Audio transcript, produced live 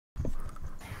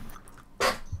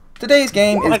today's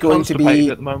game is going to be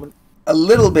at the moment. a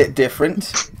little bit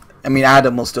different. I mean,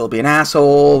 Adam will still be an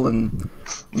asshole, and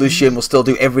Lucian will still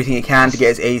do everything he can to get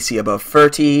his AC above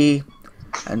 30,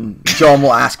 and John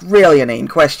will ask really inane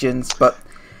questions, but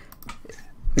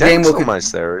the game will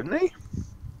almost there, isn't he?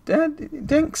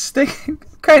 Dink's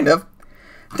kind of.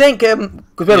 Dink, because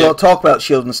we had a lot of talk about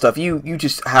shield and stuff. You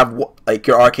just have like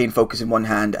your arcane focus in one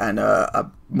hand and a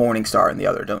morning star in the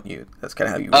other, don't you? That's kind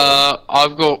of how you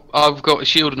roll. I've got a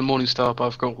shield and a morning star, but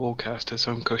I've got warcaster,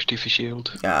 so I'm cushy for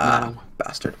shield. Ah,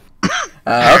 bastard.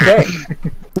 Okay.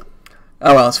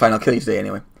 Oh well, it's fine. I'll kill you today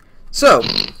anyway. So,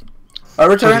 I'll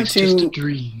return to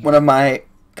one of my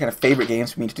kind of favorite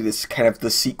games for me to do this kind of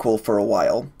the sequel for a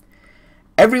while.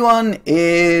 Everyone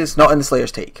is not in the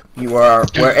Slayer's Take. You are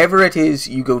wherever it is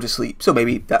you go to sleep. So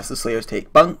maybe that's the Slayer's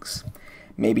Take bunks.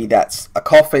 Maybe that's a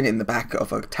coffin in the back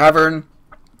of a tavern.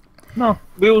 No,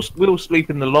 we'll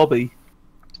sleep in the lobby.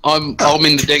 I'm in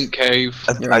the Dink cave.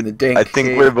 You're in the Dink I think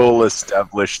cave. we've all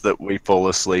established that we fall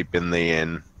asleep in the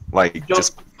inn. Like,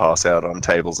 just pass out on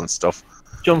tables and stuff.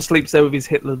 John sleeps there with his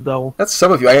Hitler doll. That's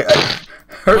some of you.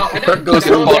 Hurt goes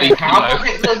home. I have a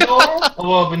Hitler doll,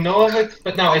 although we know of it,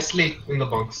 but now I sleep in the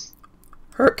bunks.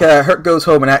 Hurt goes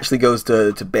home and actually goes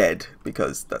to bed,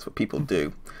 because that's what people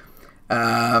do.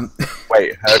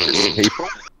 Wait, Hurt is people?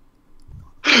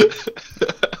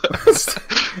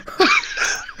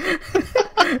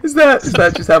 Is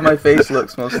that just how my face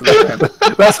looks most of the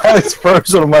time? That's how it's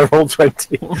frozen on my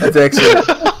Roll20. That's excellent.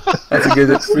 That's a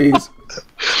good freeze.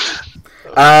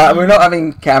 We're not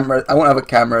having cameras. I won't have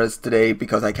cameras today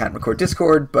because I can't record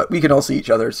Discord, but we can all see each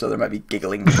other, so there might be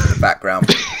giggling in the background.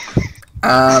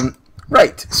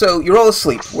 Right, so you're all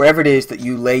asleep, wherever it is that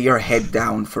you lay your head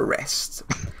down for rest.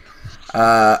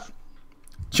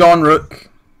 John Rook,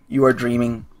 you are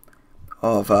dreaming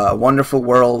of a wonderful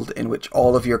world in which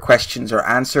all of your questions are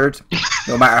answered,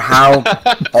 no matter how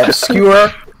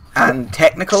obscure and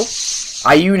technical.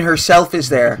 Ayun herself is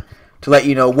there to let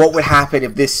you know what would happen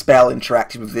if this spell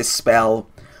interacted with this spell,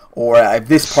 or if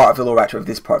this part of the lore acted with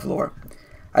this part of the lore.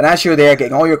 And as you're there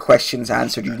getting all your questions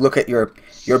answered, you look at your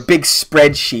big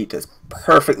spreadsheet that's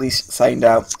perfectly signed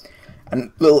out,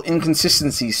 and little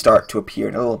inconsistencies start to appear,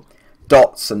 and little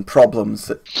dots and problems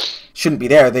that shouldn't be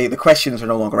there. The questions are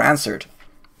no longer answered.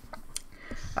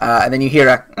 And then you hear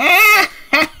a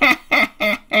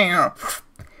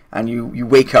and you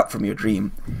wake up from your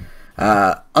dream.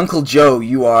 Uncle Joe,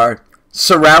 you are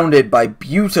surrounded by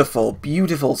beautiful,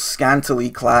 beautiful, scantily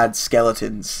clad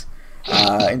skeletons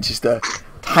in just the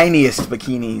tiniest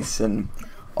bikinis. And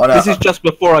this is just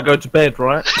before I go to bed,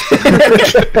 right?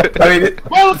 I mean,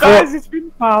 well, guys, it's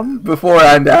been fun. Before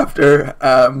and after.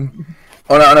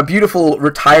 On a beautiful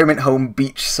retirement home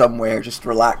beach somewhere, just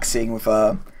relaxing with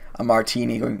a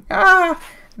martini, going,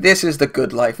 this is the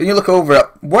good life. And you look over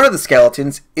at one of the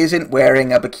skeletons isn't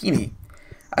wearing a bikini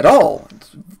at all.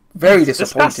 It's very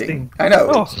disappointing. Disgusting. I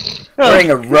know. Oh. It's wearing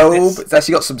a robe. It's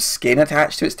actually got some skin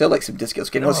attached to it still, like some disco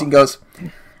skin. And he goes,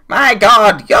 my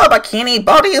God, your bikini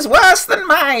body is worse than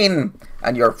mine.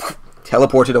 And you're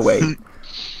teleported away. Am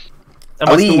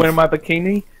I still wearing my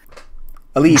bikini?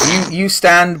 Aleve, you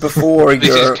stand before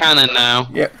this is canon now.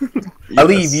 Yeah.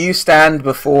 Aleve, you stand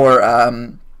before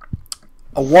a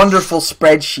wonderful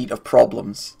spreadsheet of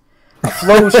problems. A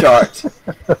flowchart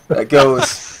that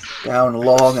goes down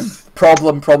long and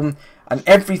problem, and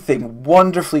everything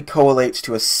wonderfully collates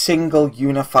to a single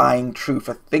unifying truth,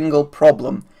 a single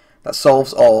problem that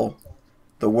solves all.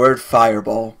 The word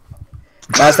fireball.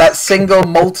 And as that single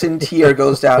molten tear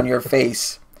goes down your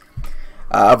face,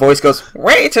 a voice goes,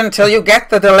 wait until you get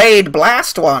the delayed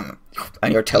blast one!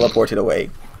 And you're teleported away.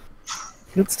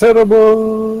 It's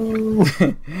terrible!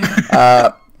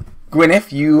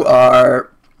 Gwyneth, you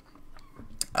are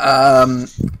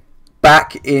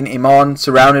back in Imon,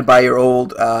 surrounded by your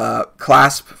old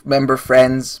clasp member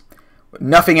friends.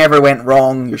 Nothing ever went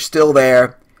wrong. You're still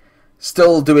there.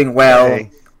 Still doing well.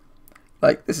 Hey.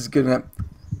 Like, this is good enough.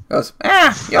 Goes,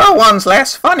 your one's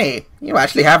less funny. You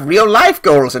actually have real life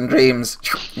goals and dreams.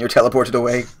 You're teleported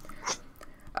away.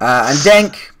 And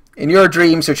Denk, in your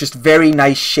dreams, there's just very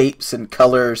nice shapes and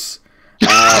colours.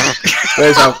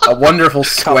 There's a wonderful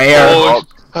square. Oh,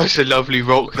 that's a lovely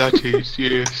rock, that is,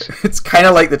 yes. It's kind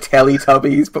of like the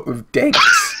Teletubbies, but with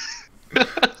Denks.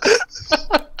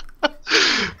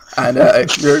 And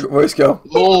your voice go,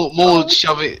 more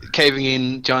caving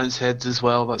in giants' heads as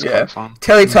well. That's quite fun.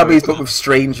 Teletubbies, but with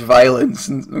strange violence.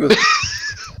 And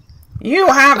you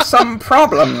have some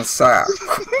problems, sir.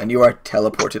 And you are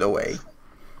teleported away.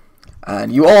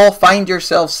 And you all find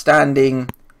yourself standing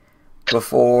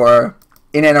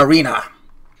in an arena.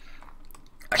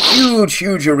 A huge,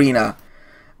 huge arena.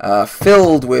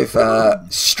 filled with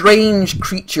strange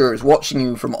creatures watching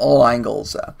you from all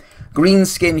angles.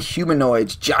 Green-skinned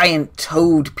humanoids, giant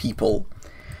toad people,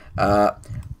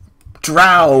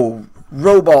 drow,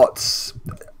 robots,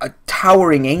 a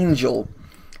towering angel,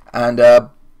 and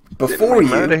before you...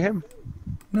 murder him?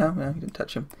 No, you didn't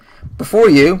touch him. Before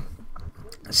you,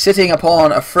 sitting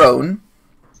upon a throne,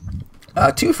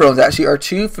 2 thrones actually, are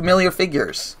 2 familiar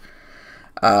figures.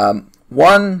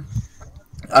 One,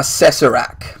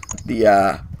 Acerak,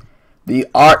 the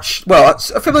arch... Well,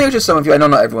 it's familiar to some of you. I know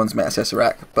not everyone's met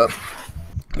Acerak, but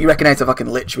you recognize the fucking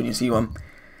lich when you see one.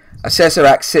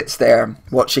 Acerak sits there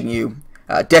watching you,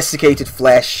 desiccated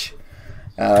flesh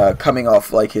coming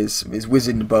off like his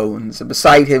wizened bones, and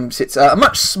beside him sits a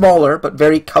much smaller but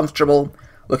very comfortable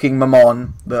looking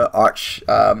Mammon, the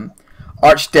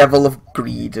archdevil of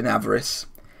greed and avarice.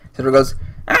 So he goes,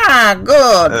 "Ah,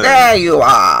 good, there you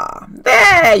are,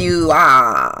 there you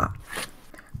are.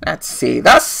 Let's see,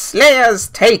 thus Slayers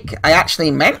take. I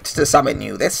actually meant to summon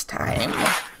you this time."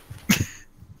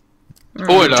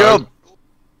 Oh, hello.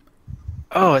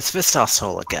 Oh, it's this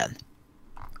asshole again.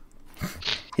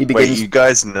 He begins. Wait, you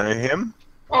guys know him?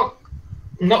 Oh,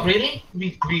 not really.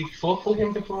 We fought for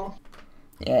him before.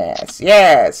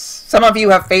 Yes. Some of you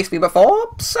have faced me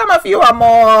before. Some of you are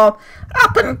more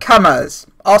up-and-comers.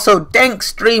 Also,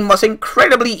 Dank's dream was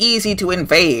incredibly easy to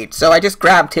invade, so I just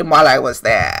grabbed him while I was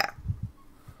there.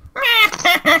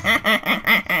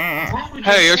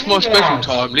 Hey, it's my special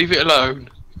time. Leave it alone.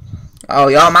 Oh,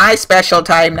 you're my special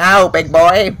time now, big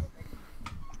boy.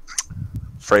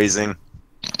 Phrasing.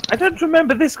 I don't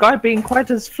remember this guy being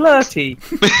quite as flirty.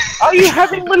 Are you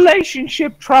having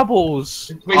relationship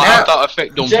troubles? Wait, I have that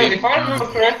effect on Joe, if people. I remember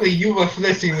correctly, you were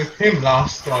flirting with him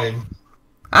last time.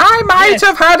 I might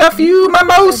have had a few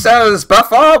mimosas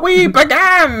before we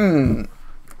began.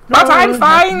 But I'm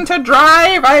fine to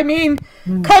drive. I mean,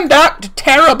 conduct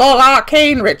terrible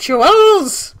arcane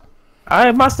rituals.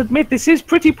 I must admit, this is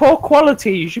pretty poor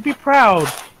quality. You should be proud.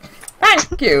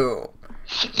 Thank you.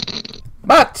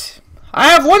 But I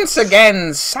have once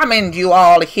again summoned you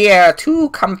all here to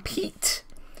compete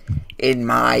in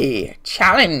my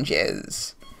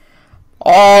challenges.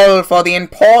 All for the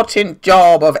important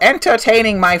job of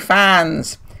entertaining my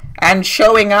fans and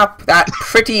showing up that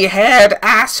pretty-haired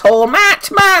asshole Matt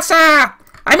Mercer!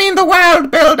 I mean the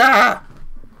world builder!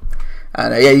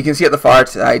 And yeah, you can see at the far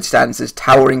side stands this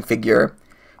towering figure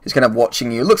who's kind of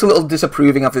watching you. Looks a little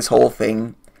disapproving of this whole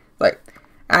thing. Like,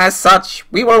 as such,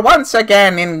 we will once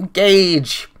again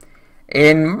engage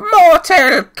in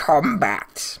mortal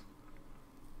combat.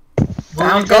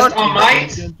 Sound good? All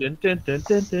might.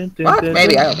 What?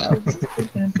 Maybe, I don't know.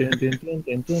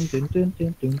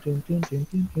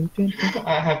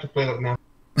 I have to play that now.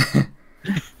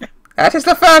 That is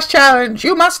the first challenge.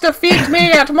 You must defeat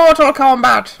me at Mortal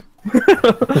Kombat.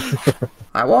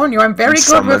 I warn you, I'm very good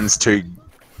Summons with...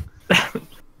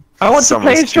 I want to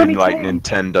play Summons as 2 Johnny like Cage.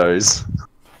 Nintendos.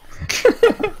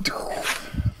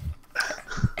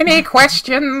 Any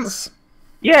questions?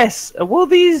 Yes. Will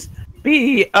these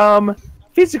be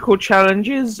physical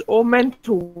challenges or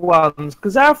mental ones?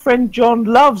 Because our friend John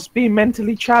loves being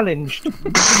mentally challenged.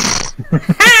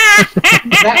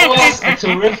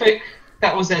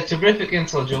 That was a terrific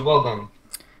insult, Joe. Well done.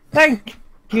 Thank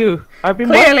you. I've been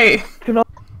Clearly. working on-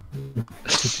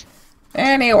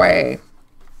 Anyway.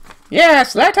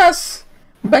 Yes, let us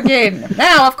begin.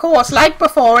 Now, of course, like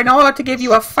before, in order to give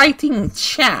you a fighting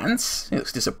chance, he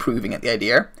looks disapproving at the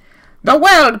idea, the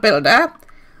World Builder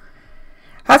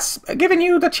has given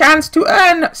you the chance to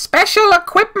earn special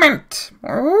equipment.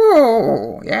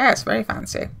 Oh, yes, very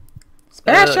fancy.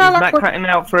 Special is Matt equipment. cutting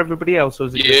out for everybody else, or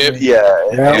is it Yep. just me?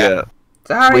 Yeah.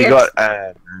 Sorry, We got.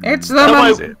 it's the Oh,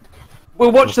 most... wait.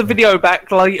 We'll watch the video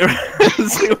back later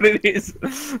and see what it is.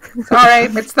 Sorry,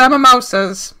 it's the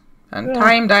mimosas and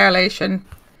time dilation.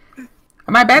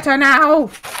 Am I better now?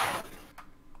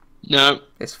 No.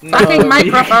 This fucking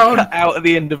microphone. Cut out at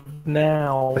the end of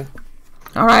now.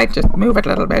 Alright, just move it a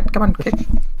little bit. Come on, get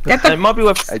It the might be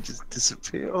worth. I just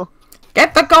disappear.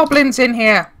 get the goblins in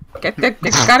here.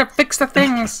 Gotta fix the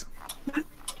things.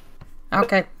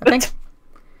 Okay, I think.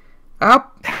 Oh,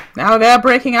 now they're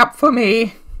breaking up for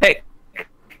me. Hey,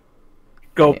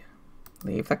 go.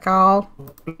 Leave the call.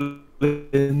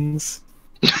 Goblins.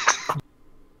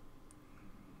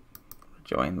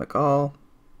 Join the call.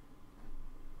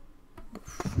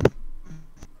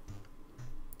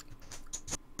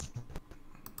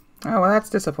 Oh, well, that's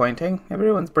disappointing.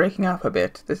 Everyone's breaking up a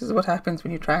bit. This is what happens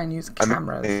when you try and use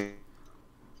cameras.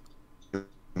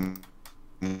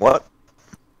 What?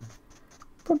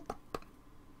 Boop.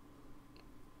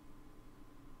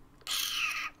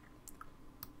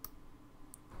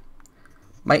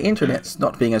 My internet's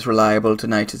not being as reliable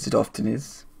tonight as it often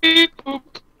is. Beep boop,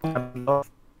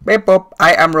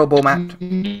 I am Robomat.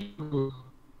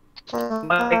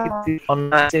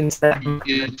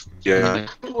 Yeah.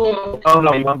 Oh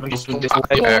no, you won't be Okay.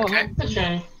 It's a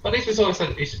shame. But at least we always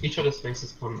had each other's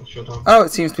faces for shut up. Oh,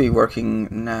 it seems to be working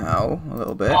now, a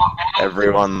little bit.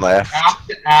 Everyone left.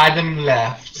 After Adam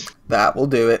left. That will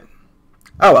do it.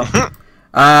 Oh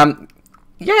well.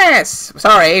 Yes,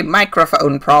 sorry,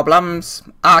 microphone problems.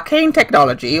 Arcane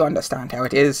technology, you understand how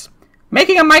it is.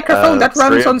 Making a microphone that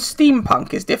runs on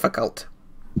steampunk is difficult.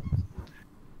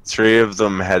 3 of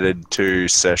them headed to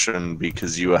session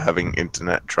because you were having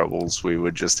internet troubles. We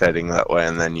were just heading that way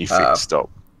and then you fixed up.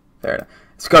 Fair enough.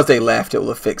 It's because they left, it will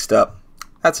have fixed up.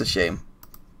 That's a shame.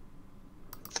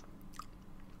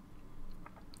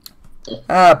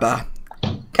 Ah, bah.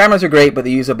 Cameras are great, but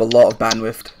they use up a lot of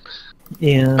bandwidth.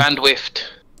 Yeah. Bandwidth.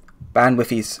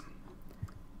 Bandwidthies.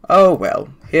 Oh well,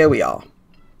 here we are.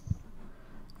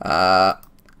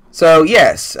 So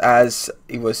yes, as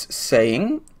he was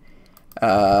saying,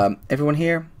 everyone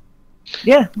here?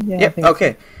 Yeah. Yep,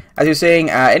 okay. As you were saying,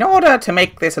 in order to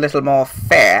make this a little more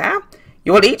fair,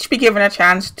 you will each be given a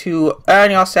chance to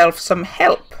earn yourself some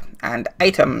help and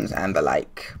items and the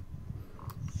like.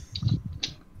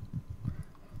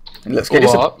 And let's get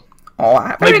What?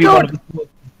 Oh, very good.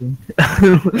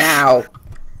 Now,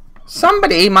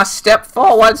 somebody must step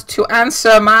forward to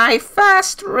answer my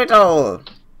first riddle.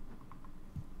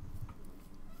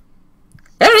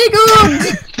 Very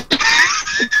good.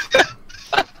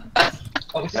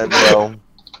 And well,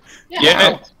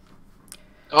 Yeah.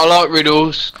 I like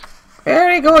riddles.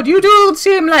 Very good. You do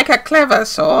seem like a clever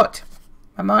sort.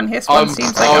 Amon, his one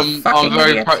seems like a fucking I'm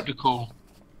very idiot. practical.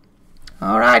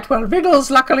 Alright, well,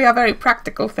 riddles luckily are very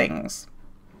practical things.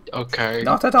 Okay.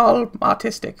 Not at all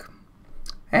artistic.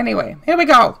 Anyway, here we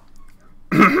go.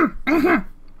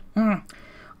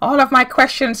 All of my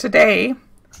questions today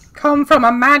come from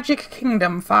a magic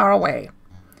kingdom far away.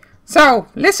 So,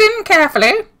 listen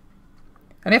carefully,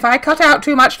 and if I cut out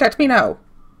too much, let me know.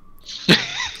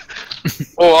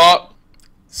 Alright.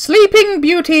 Sleeping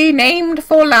Beauty named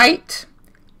for light,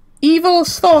 evil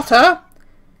slaughter,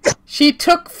 she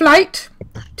took flight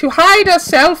to hide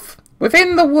herself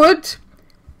within the wood.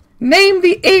 Name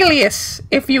the alias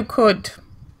if you could.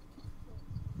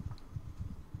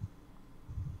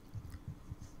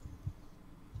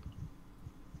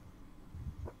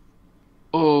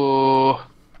 Oh.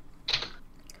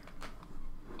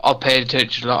 I paid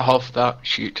attention to like half of that.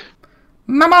 Shoot.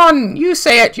 Mammon, you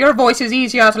say it. Your voice is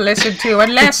easier to listen to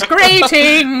and less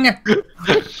grating.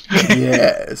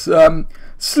 Yes.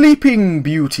 Sleeping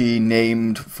Beauty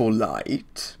named for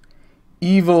light.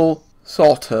 Evil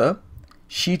sought her.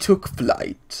 She took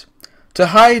flight. To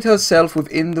hide herself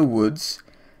within the woods.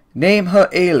 Name her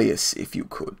alias if you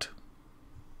could.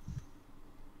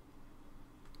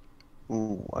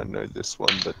 ooh, I know this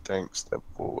one, but thanks, step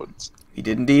forwards. He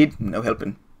did indeed. No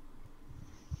helping.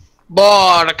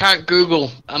 But I can't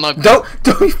Google, and I Don't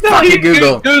fucking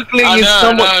Google. Googling I is know,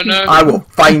 somewhat. no. I will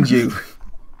find you.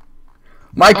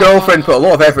 My girlfriend put a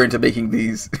lot of effort into making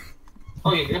these.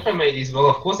 Oh, your girlfriend made these. Well,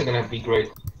 of course they're gonna be great.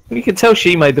 You can tell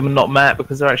she made them and not Matt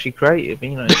because they're actually creative,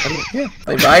 you know. Yeah,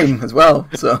 they rhyme as well,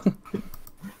 so.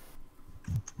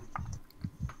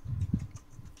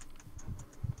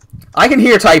 I can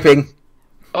hear typing.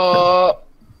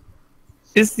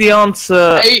 Is the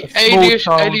answer a small alias,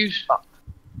 child? alias.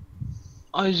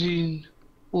 I seen.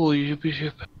 Oh, you should be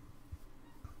ship.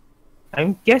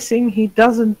 I'm guessing he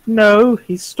doesn't know.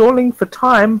 He's stalling for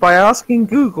time by asking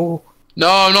Google. No,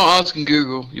 I'm not asking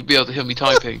Google. You'll be able to hear me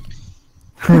typing.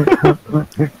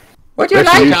 Would you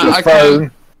Let's like? use can't- your I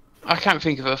phone. I can't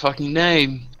think of a fucking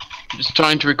name. I'm just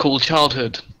trying to recall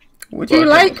childhood. Would you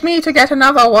like me to get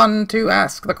another one to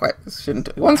ask the question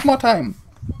once more time?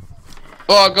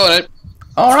 Oh, I got it.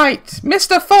 All right,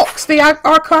 Mr. Fox, the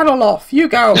Arcanoloff, you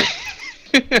go.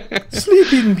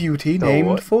 Sleeping Beauty named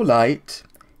what? for light,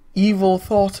 evil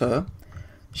thought her.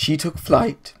 She took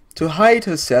flight to hide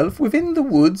herself within the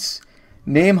woods.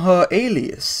 Name her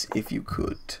alias if you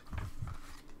could.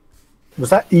 Was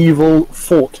that evil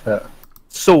fought her?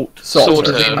 Salt. Sought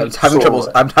her.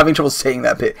 her. I'm having trouble saying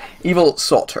that bit. Evil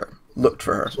sought her. Looked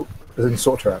for her. As in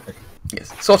sort her out.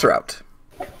 Yes, sought her out.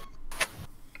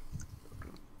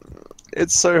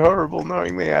 It's so horrible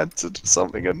knowing the answer to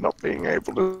something and not being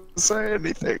able to say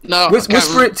anything. No, I can't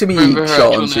Whisper it to me, remember her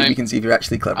Sean, actual so we name. can see if you're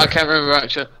actually clever. I can't remember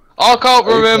actually. I can't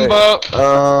remember.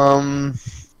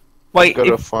 Wait,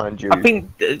 Gotta if, find you.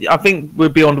 I think we're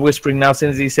beyond whispering now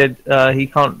since he said he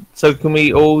can't. So can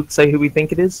we all say who we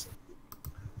think it is?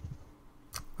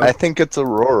 I think it's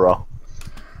Aurora.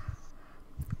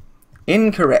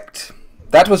 Incorrect.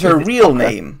 That was her real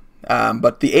name,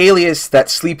 but the alias that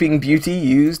Sleeping Beauty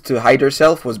used to hide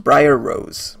herself was Briar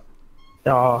Rose.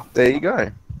 Oh. There you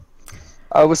go.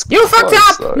 I was You fucked close,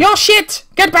 up! though. You're shit!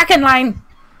 Get back in line!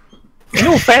 In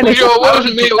all fairness, It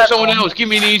wasn't me, it was someone else. Give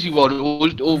me an easy one,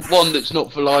 or one that's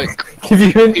not for like. Give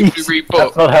you an If you easy. read book.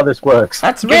 That's not how this works.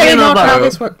 That's me really not another. how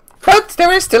this works. But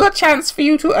there is still a chance for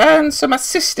you to earn some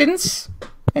assistance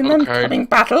in the Okay. coming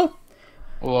battle.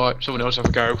 Alright, someone else have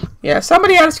a go. Yeah,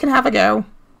 somebody else can have a go.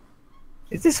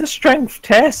 Is this a strength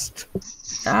test?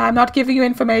 I'm not giving you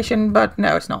information, but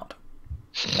no, it's not.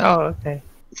 Oh, okay.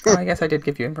 Oh, I guess I did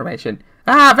give you information.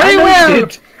 Ah, very I know you well.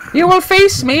 did. You will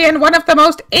face me in one of the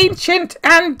most ancient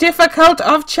and difficult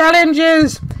of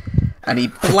challenges. And he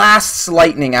blasts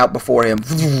lightning out before him,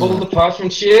 Pull the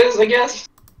parchment shears, I guess.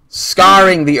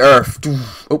 scarring the earth.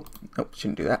 Oh,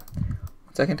 shouldn't do that. 1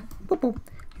 second. Boop, boop.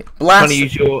 It Trying blasts. to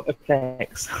use your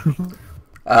effects.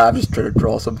 I'm just trying to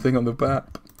draw something on the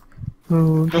map.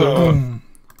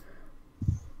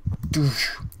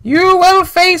 You will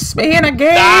face me in a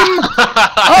game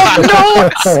of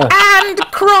noughts and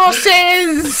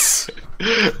crosses.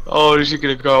 Oh, this is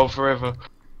gonna go on forever.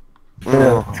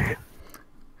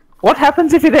 What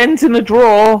happens if it ends in a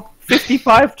draw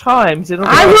 55 times in a row?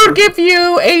 I will give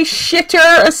you a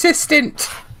shitter assistant.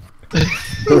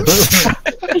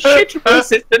 A shit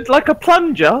assistant like a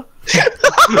plunger.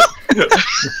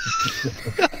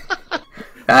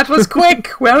 That was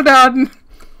quick. Well done.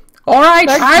 Alright,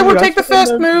 Thank I will you, take the I shouldn't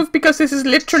first have- move because this is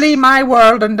literally my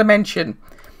world and dimension.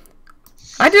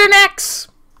 I did an X.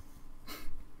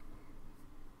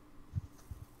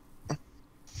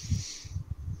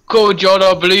 Go on, John,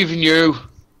 I believe in you.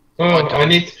 Oh, I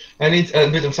need a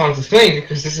bit of time to think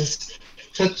because this is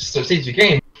such a strategic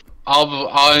game.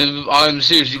 I'm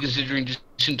seriously considering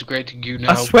disintegrating you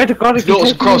now. I swear to God, if you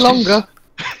Noughts take and any crosses. longer.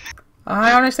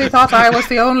 I honestly thought I was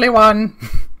the only one.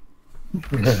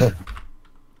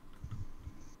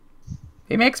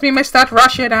 He makes me miss that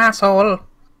Russian asshole.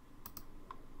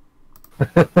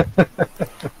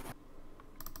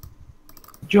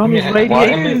 John is Yeah,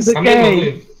 radiating the I game.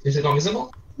 move. Is it not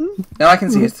visible? No, I can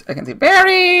see it. I can see it.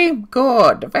 Very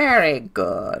good. Very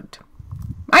good.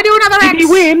 I do another Did X. he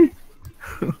win?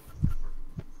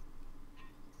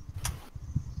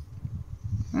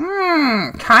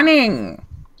 Cunning.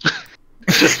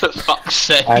 For fuck's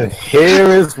sake. And here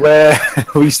is where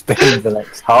we spend the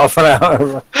next half an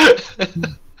hour.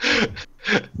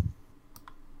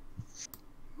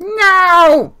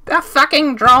 No! A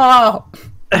fucking draw!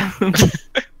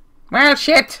 Well,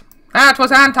 shit. That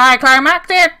was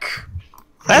anticlimactic.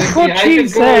 That's Maybe what I she could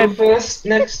go said. first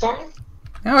next time.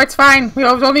 No, it's fine. We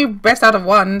was only best out of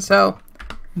one, so...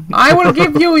 I will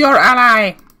give you your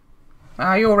ally.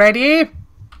 Are you ready?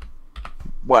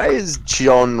 Why is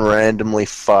John randomly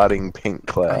farting pink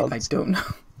clouds? I don't know.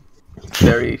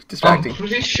 Very I'm distracting.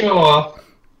 pretty sure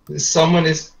someone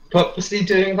is purposely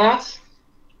doing that.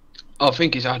 I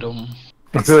think it's Adam.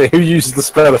 So who uses the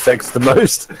spell effects the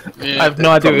most? Yeah. I have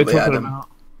no idea what Probably you're talking Adam. about.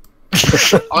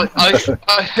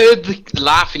 I heard the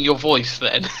laugh in your voice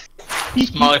then.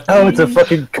 It's my Oh, it's a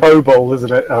fucking kobold,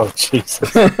 isn't it? Oh,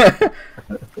 Jesus.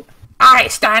 I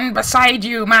stand beside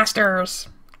you, masters.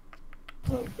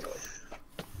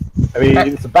 I mean,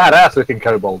 it's a badass looking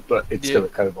kobold, but it's Yeah. still a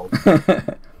kobold.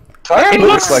 Kind It of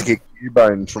looks looks- like a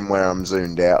cubone from where I'm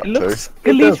zoomed out It looks to.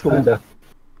 skeletal. Kinda.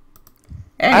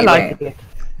 Anyway, I like it.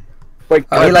 Wait,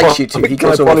 Oh, he likes you too. He Can I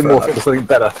goes over polymorph for into something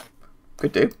better?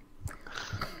 Could do.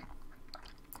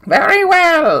 Very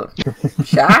well.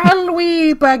 Shall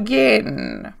we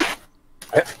begin?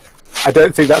 I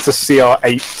don't think that's a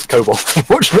CR8 kobold,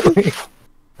 unfortunately.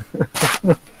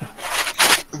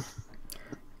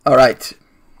 Alright.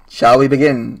 Shall we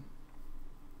begin?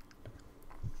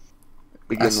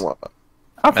 Begin That's- what?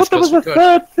 I thought there was a supposed to be good.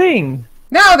 third thing.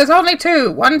 No, there's only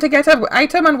two. One to get an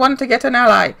item and one to get an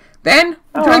ally. Then,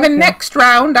 Oh, during the okay. next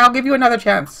round, I'll give you another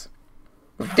chance.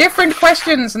 With different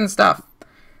questions and stuff.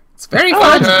 It's very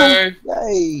fun. Okay.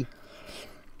 Yay!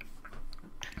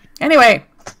 Anyway,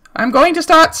 I'm going to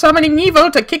start summoning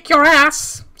evil to kick your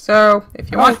ass. So,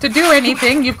 if you want to do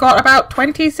anything, you've got about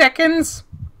 20 seconds.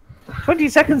 20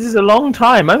 seconds is a long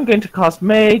time. I'm going to cast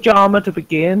Mage Armor to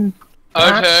begin.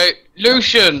 Okay.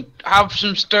 Lucian, have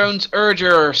some stones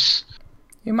urgers.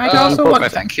 You might also want to...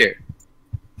 Thank you.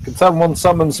 Can someone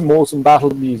summon some awesome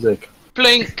battle music?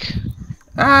 Blink.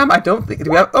 I don't think...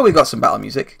 Do we have... Oh, we got some battle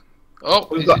music. Oh,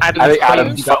 We've is got it Adam's I think crazy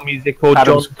Adam's- battle music or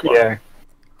Adam's, John's. yeah.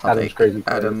 I'll Adam's take crazy.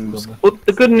 Adam's... Well,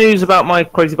 the good news about my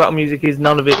crazy battle music is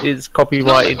none of it is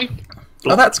copyrighted.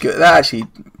 Oh, that's good. That actually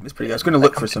is pretty good. I was going to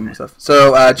look for some stuff.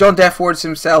 So, John Deathwards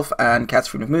himself and Cat's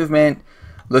Freedom of Movement.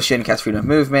 Lucian casts freedom of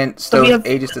movement. So we Stone have-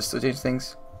 Aegis does change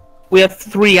things. We have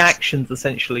 3 actions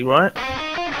essentially, right?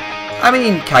 I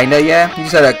mean, kinda, yeah. He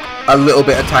just had a little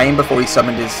bit of time before he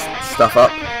summoned his stuff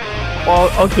up. Well,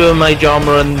 I'll do a mage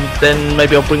armor and then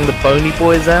maybe I'll bring the bony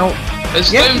boys out.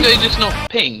 Has Yeah. Stone Aegis not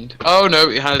pinged? Oh no,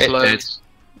 it has It loads.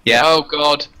 Yeah. Oh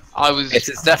god, I was. It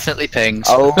is definitely pinged.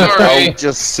 I'll Sorry.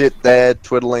 just sit there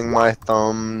twiddling my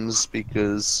thumbs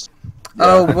because.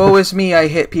 Oh, woe is me, I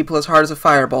hit people as hard as a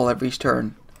fireball every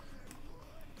turn.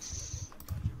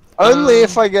 Only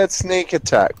if I get sneak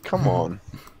attack. Come on.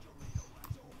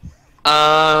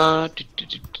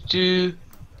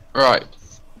 Right.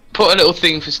 Put a little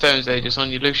thing for Stone's Aegis on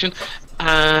you, Lucian.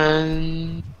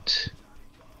 And...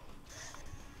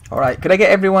 Alright, could I get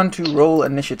everyone to roll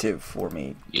initiative for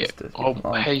me? Yeah, Just to-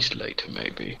 I'll haste later,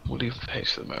 maybe. We'll leave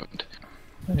haste for the moment.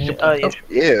 Yeah.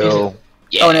 Ew.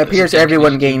 Yeah, Oh, and it appears that's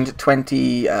everyone exactly- gained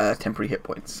 20 temporary hit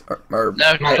points. Or No,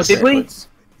 Nice. extra Did hit we? points.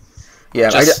 Yeah,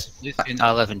 just Lucian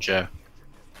R11 Joe.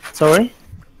 Sorry?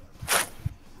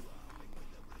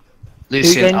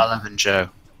 Lucian gained- R11 Joe.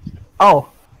 Oh.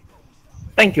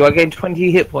 Thank you, I gained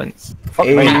 20 hit points. Fuck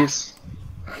me. Aegis.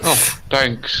 Oh,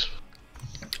 thanks.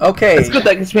 Okay. That's good,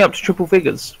 that gets me up to triple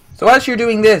figures. So as you're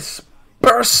doing this,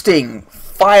 bursting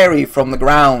fiery from the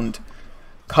ground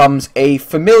comes a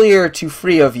familiar to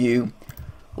 3 of you,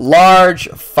 large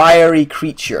fiery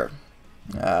creature.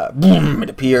 Boom! It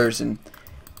appears and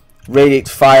radiates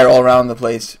fire all around the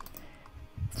place.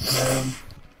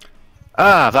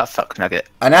 Ah, that fuck nugget.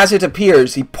 And as it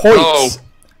appears, he points Oh.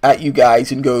 at you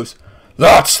guys and goes,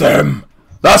 "That's them!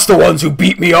 That's the ones who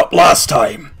beat me up last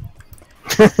time!"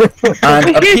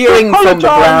 And appearing from the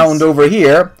ground over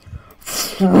here,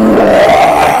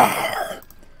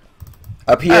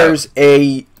 appears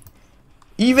a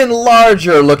even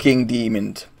larger looking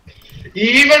demon.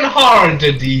 Even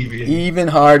harder, Deviant. Even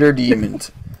harder demon.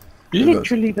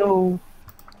 Literally though.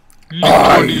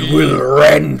 I will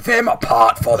rend them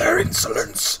apart for their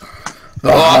insolence.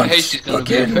 The Oh, hunt haste is gonna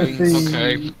be a begins. thing.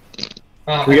 Okay.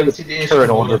 Can we get the turn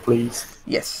order, please?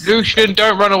 Yes. Lucian,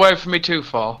 don't run away from me too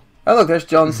far. Oh look, there's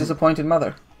John's disappointed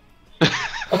mother.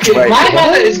 Okay, Wait, my what?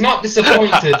 mother is not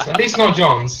disappointed. At least not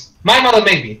John's. My mother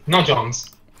maybe, not John's.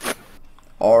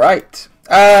 Alright.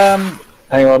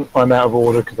 Hang on, I'm out of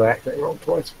order because I accidentally rolled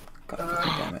twice. God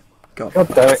damn it. Go. God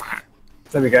damn it.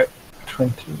 There we go.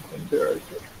 20.03.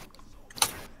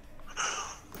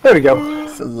 There we go.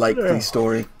 It's a likely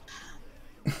story.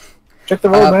 Check the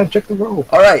roll, man. Check the roll.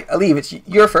 Alright, Aleve, it's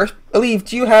your first. Aleve,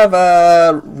 do you have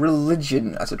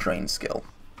religion as a trained skill?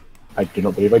 I do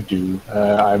not believe I do.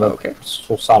 I'm a Okay.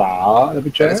 Sorcerer. Let me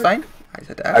check. That's fine. I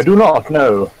said to ask. I do not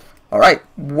know. Alright,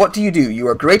 what do? You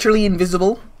are greaterly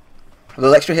invisible. A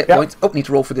little extra hit Yeah. points. Oh, need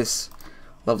to roll for this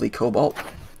lovely cobalt.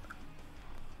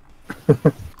 Oh,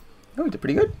 you did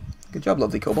pretty good. Good job,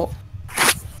 lovely cobalt.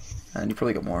 And you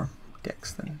probably got more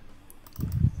dex than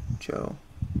Joe.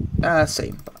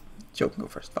 Same, but Joe can go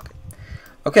first. Fuck it.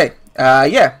 Okay,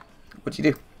 yeah. What do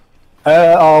you do?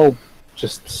 I'll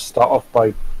just start off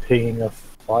by pinging a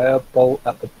firebolt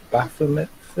at the Baphomet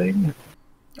thing,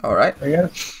 Alright. I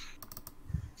guess.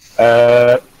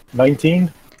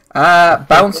 19.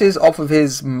 Bounces off of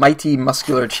his mighty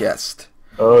muscular chest.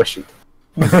 Oh, shit.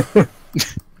 The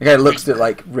guy looks at it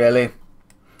like, really?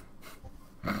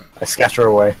 I scatter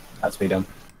away. That's me done.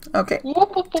 Okay.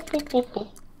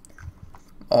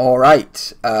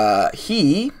 Alright.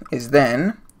 He is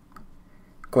then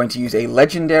going to use a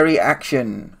legendary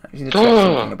action. I need to check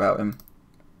something about him.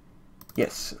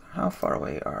 Yes. How far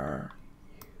away are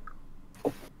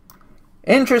you?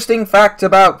 Interesting fact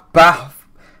about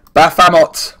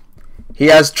Baphomet. He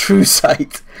has true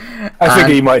sight. I And-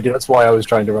 figured he might do. That's why I was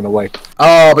trying to run away.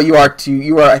 Oh, but you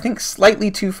are, I think, slightly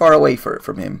too far away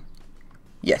from him.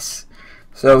 Yes.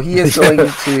 So he is going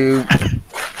to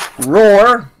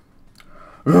roar.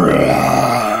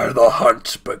 Roar, the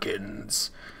hunt begins.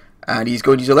 And he's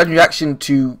going to use a legendary action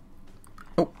to...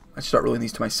 Oh, I should start rolling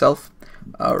these to myself.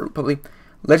 Probably.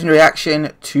 Legendary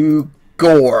action to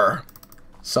gore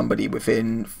somebody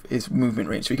within his movement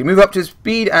range. So he can move up to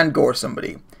speed and gore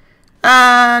somebody.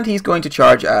 And he's going to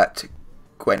charge at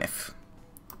Gwyneth.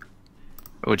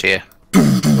 Oh dear.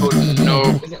 Oh no.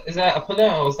 Is that a puller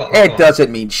or is that? It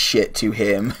doesn't mean shit to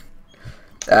him.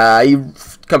 He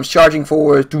comes charging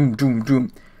forward. Doom, doom,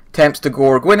 doom. Attempts to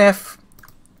gore Gwyneth.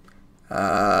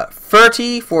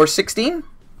 30 for 16.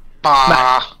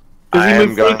 Ah. Does I he am move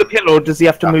through going the pillar or does he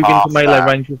have to to move half into melee that.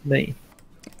 range with me?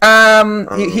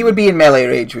 He would be in melee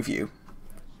range with you.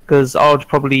 Because I'll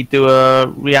probably do a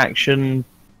reaction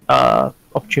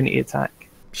opportunity attack.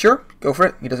 Sure, go for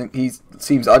it. He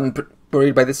seems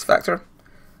unworried by this factor.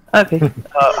 Okay.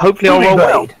 Hopefully I'll roll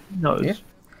well. No. Yeah.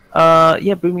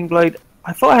 Yeah, booming blade.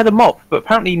 I thought I had a mop, but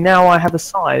apparently now I have a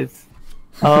scythe.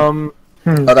 Oh,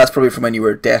 that's probably from when you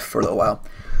were deaf for a little while.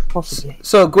 Possibly.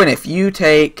 So, Gwyneth, you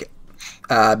take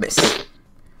miss.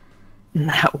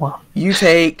 That one. You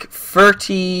take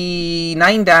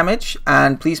 39 damage,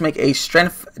 and please make a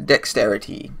strength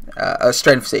dexterity, a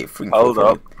strength save. Hold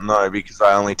up, no, because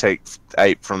I only take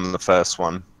 8 from the first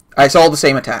one. It's all the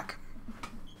same attack.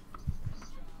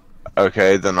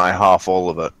 Okay, then I half all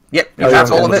of it. Yep, you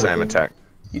half all of the it. same attack.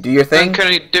 You do your thing.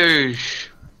 Uncanny douche.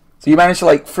 So you manage to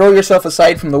like throw yourself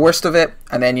aside from the worst of it,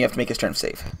 and then you have to make a strength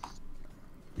save.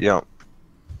 Yep.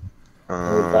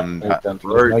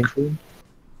 $19.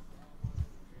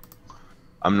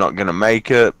 I'm not gonna make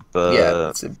it, but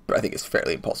Yeah, I think it's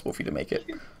fairly impossible for you to make it.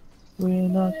 We're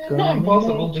not Not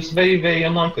impossible, just very, very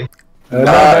unlikely. No,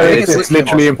 I think it's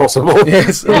literally impossible.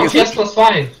 Yes. No, yes, plus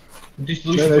 5. Just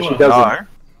lose No, the she door. doesn't. no.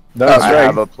 No, I that's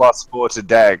have right. a +4 to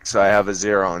Dex. I have a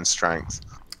 0 in Strength.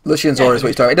 Lucian's Aura is what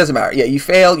he's talking. It doesn't matter. Yeah, you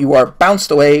fail. You are bounced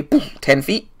away 10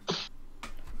 feet.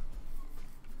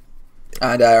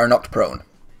 And are knocked prone.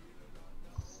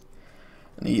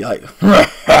 And you like...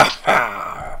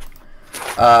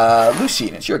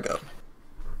 Lucian, it's your go.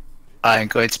 I'm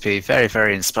going to be very,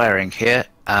 very inspiring here,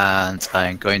 and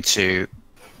I'm going to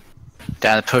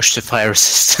down a push to fire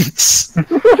resistance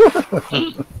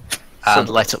and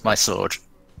light up my sword.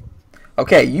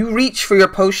 Okay, you reach for your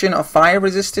potion of fire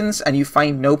resistance, and you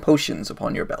find no potions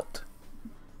upon your belt.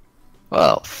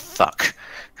 Well, fuck.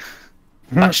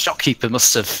 That shopkeeper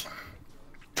must have...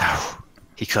 No,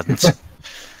 he couldn't.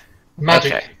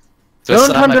 Magic. Okay. Do I still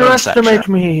Don't have my bonus underestimate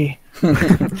action? me.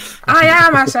 I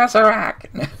am a Acerak!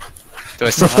 Do I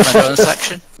still have my bonus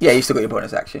action? Yeah, you still got your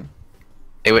bonus action.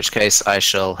 In which case, I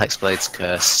shall Hexblade's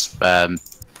Curse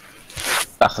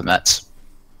Baphomet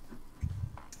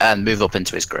and move up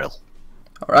into his grill.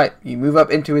 Alright, you move up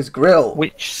into his grill.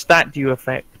 Which stat do you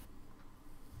affect?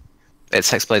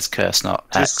 It's Hexblade's Curse, not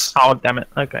Hex. Oh, damn it.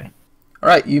 Okay.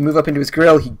 Alright, you move up into his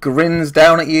grill. He grins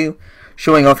down at you,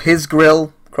 showing off his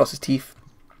grill across his teeth.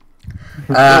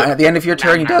 And at the end of your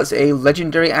turn, he does a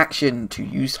legendary action to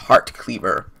use Heart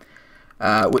Cleaver,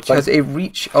 which has a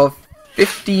reach of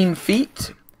 15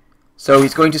 feet. So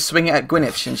he's going to swing it at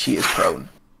Gwyneth since she is prone.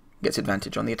 Gets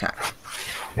advantage on the attack.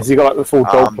 Has he got like the full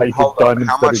gold-plated Hold on, diamond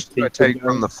how much did I take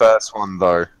from the first one,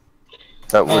 though?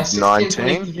 That was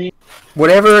 19?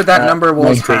 Whatever that number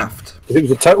was 19. halved. It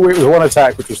was it was one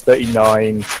attack, which was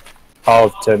 39,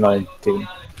 halved to 19.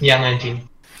 Yeah, 19.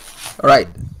 Alright,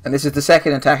 and this is the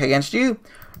second attack against you.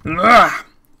 With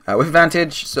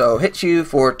advantage, so hits you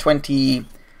for 24...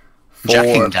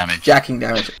 Jacking damage. Jacking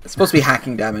damage. It's supposed to be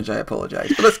hacking damage, I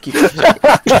apologise. But let's keep it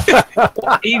jacking.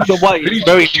 Either way, it's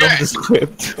very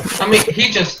nondescript. I mean,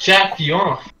 he just jacked you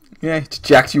off. Yeah, it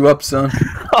jacked you up, son.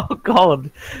 Oh,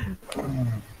 God.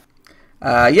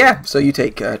 Yeah, so you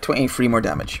take 23 more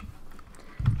damage.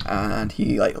 And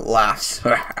he, like, laughs.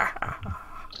 It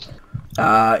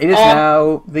is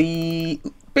now the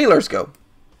Baylor's go.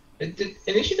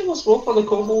 Initiative was rolled for the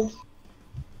kobold?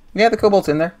 Yeah, the kobold's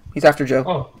in there. He's after Joe.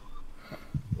 Oh.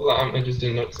 Well, I just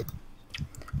didn't notice it.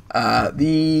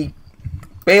 The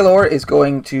Baylor is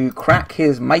going to crack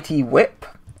his mighty whip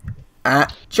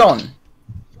at John.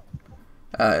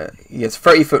 He has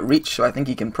 30-foot reach, so I think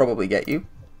he can probably get you.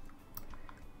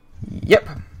 Yep.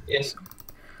 Yes.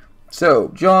 So,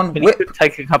 John, But whip. he could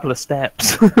take a couple of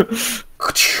steps.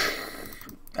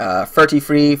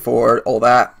 33 for all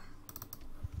that.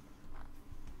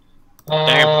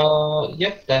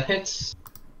 Yep, that hits.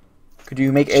 Could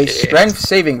you make a strength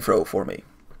saving throw for me?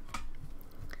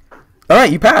 Alright,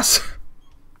 you pass.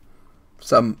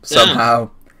 Somehow.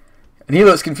 And he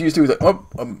looks confused too. He's like,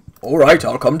 alright,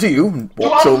 I'll come to you. And Do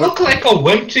walks I over. look like a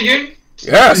wimp to you?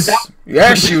 Yes,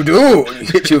 yes, you do. He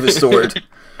hits you with his sword.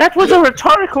 That was a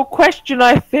rhetorical question,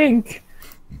 I think.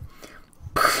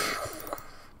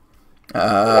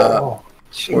 Or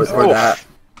that.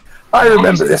 I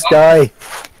remember this guy.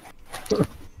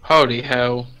 Holy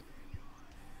hell.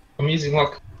 I'm using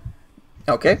luck.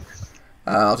 Okay.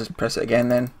 I'll just press it again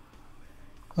then.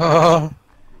 Would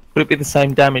it be the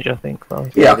same damage, I think? Though?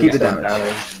 Yeah, I'll keep the damage.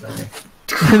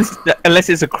 Unless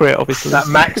it's a crit, obviously. That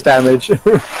max damage.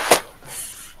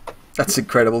 That's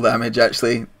incredible damage,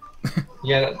 actually.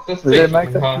 Yeah, that's Is it big.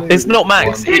 max Huh? damage? It's not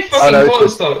max. Pretty It's fucking no,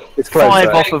 close though. It's close. 5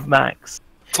 though. off of max.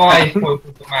 5 points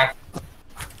of max.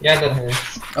 Yeah, that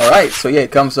hurts. Alright, so yeah,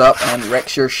 it comes up and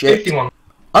wrecks your shit. 51.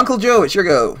 Uncle Joe, it's your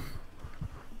go.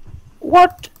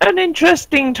 What an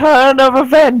interesting turn of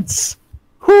events!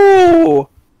 Whoo!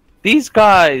 These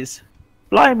guys.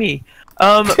 Blimey.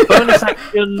 Bonus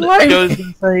action Blimey. goes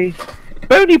and say,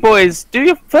 Bony boys, do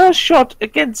your first shot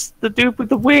against the dude with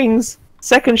the wings.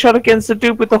 Second shot against the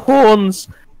dude with the horns.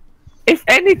 If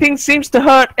anything seems to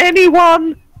hurt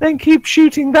anyone, then keep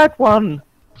shooting that one.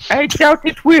 I doubt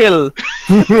it will.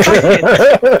 To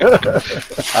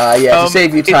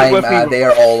save you is it time, worth me- they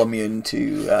are all immune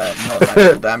to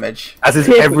non-magical damage. As is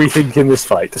everything in this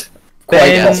fight. Quite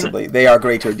Then- possibly. They are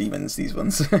greater demons, these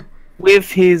ones. With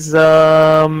his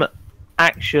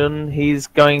action, he's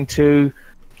going to...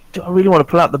 Do I really want to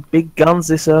pull out the big guns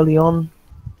this early on?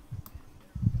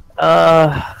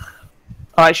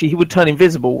 Actually, he would turn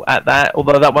invisible at that,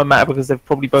 although that won't matter because they've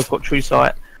probably both got true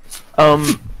sight.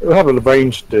 It'll have a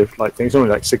range to like thing. It's only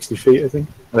like 60 feet, I think,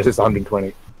 unless it's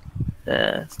 120.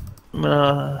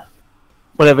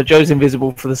 Whatever. Joe's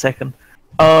invisible for the second.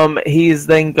 He is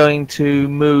then going to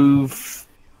move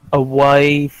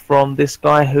away from this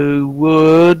guy who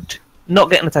would not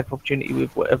get an attack opportunity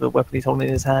with whatever weapon he's holding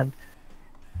in his hand.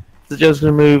 So Joe's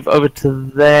going to move over to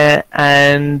there,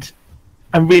 and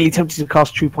I'm really tempted to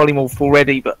cast True Polymorph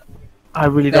already, but I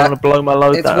really don't want to blow my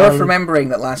load. It's worth remembering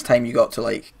that last time you got to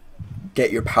like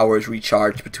get your powers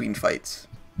recharged between fights.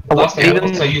 Even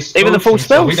the full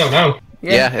spells? We don't know.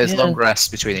 Yeah, there's long rests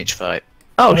between each fight.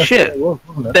 Oh shit!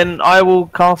 Then I will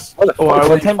cast, or I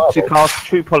will attempt to cast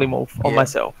True Polymorph on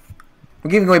myself.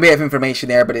 We're giving away a bit of information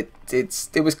there, but it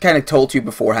was kind of told to you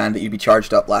beforehand that you'd be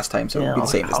charged up last time, so it'll be the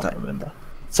same this time. Remember.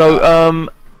 So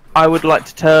I would like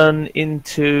to turn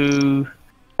into.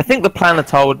 I think the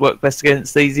Planetar would work best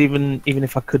against these, even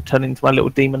if I could turn into my little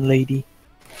demon lady.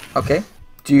 Okay.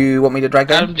 Do you want me to drag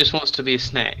down? Adam just wants to be a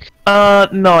snack.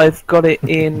 No, I've got it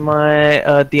in my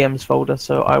DMs folder,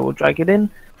 so I will drag it in.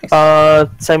 Nice.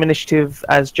 Same initiative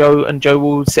as Joe, and Joe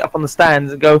will sit up on the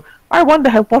stands and go, I wonder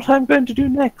what I'm going to do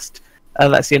next.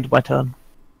 That's the end of my turn.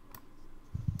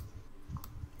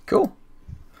 Cool.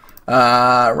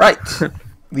 Right.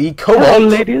 The Hello,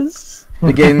 Kobold ladies.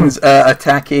 begins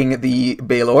attacking the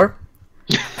Baelor.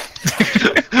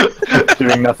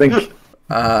 Doing nothing.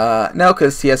 No,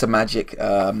 because he has a magic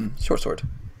short sword.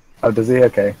 Oh, does he?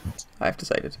 Okay. I've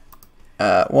decided.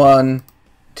 1,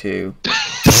 2.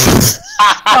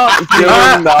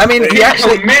 I mean, he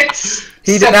actually...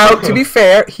 He did. Now, to be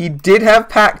fair, he did have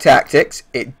pack tactics.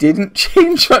 It didn't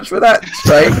change much for that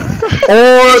strike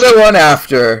or the one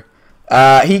after.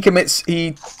 He commits.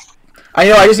 I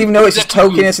know. I just even noticed his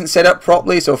token isn't set up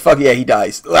properly. So fuck yeah, he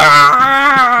dies. Matt,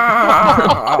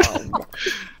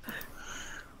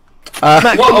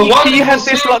 can you have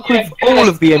this luck with all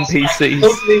of the NPCs?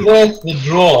 Totally worth the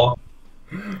draw.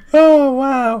 Oh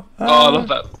wow. Oh, I love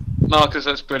that. Marcus,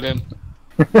 that's brilliant.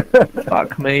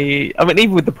 Fuck me. I mean,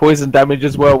 even with the poison damage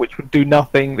as well, which would do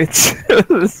nothing, it's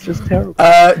just terrible.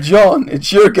 John,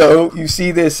 it's your go. You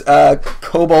see this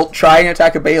Cobalt try and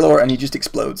attack a Baelor, and he just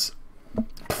explodes.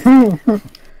 Doesn't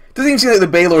even seem like the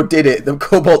Baelor did it. The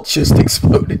Cobalt just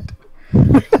exploded.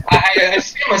 I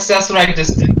see my Acererak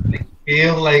just didn't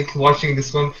feel like watching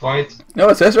this one fight. No,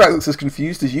 Acererak looks as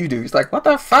confused as you do. He's like, what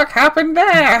the fuck happened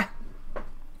there?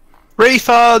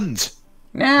 Refund!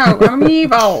 No, I'm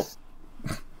evil.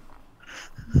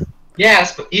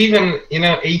 Yes, but even,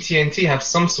 AT&T have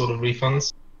some sort of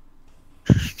refunds.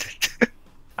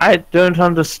 I don't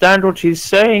understand what he's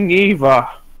saying either.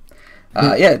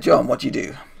 Yeah, John, what do you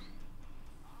do?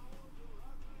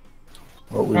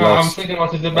 What we I'm lost. thinking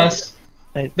what to do best.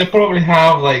 They probably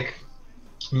have, like,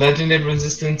 legendary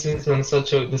resistances and such,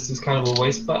 so this is kind of a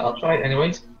waste, but I'll try it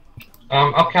anyways.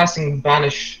 I'm casting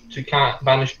Banish to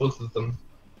banish both of them.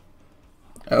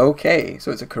 Okay,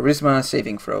 so it's a charisma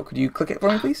saving throw. Could you click it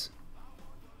for me, please?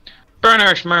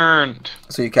 Banishment!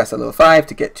 So you cast a level 5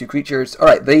 to get 2 creatures.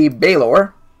 Alright, the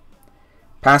Baelor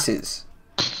passes.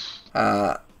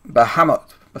 Baphomet.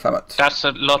 That's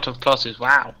a lot of pluses,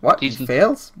 wow. What? He Decent.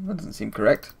 fails? That doesn't seem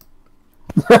correct.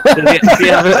 Does he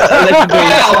have a legendary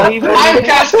Well, save? I'm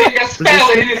casting a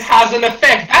spell and it has an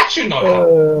effect. That should not happen.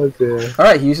 Oh dear.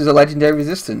 Alright, he uses a legendary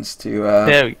resistance to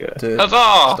There we go.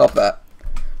 Huzzah! stop that.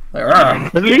 There are.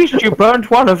 At least you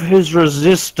burnt one of his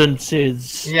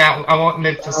resistances. Yeah, I want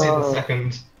Nib to see the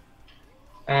second.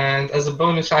 And as a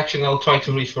bonus action, I'll try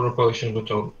to reach for a potion,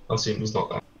 which I'll assume is not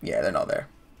there. Yeah, they're not there.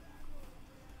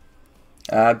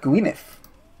 Gwyneth.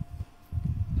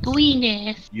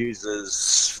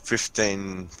 Uses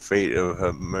 15 feet of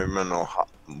her movement or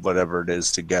whatever it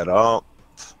is to get up,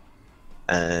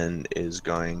 and is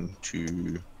going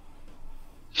to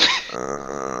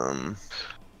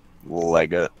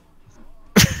leg it.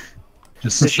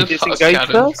 Does she The fuck disengage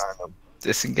out of- first?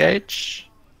 Disengage.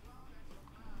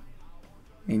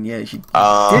 I mean, yeah, she did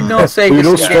Um, not say we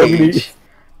lost so many- disengage.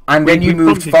 And then We you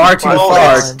moved probably far did too quite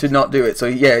far fine. to not do it. So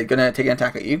yeah, gonna take an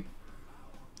attack at you.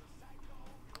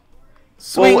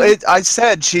 Swing. Well, I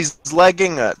said she's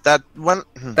legging it. That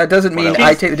doesn't mean Whatever.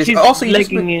 I take the She's disengage. Also,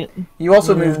 legging it. you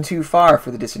also Yeah. moved too far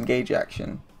for the disengage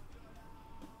action.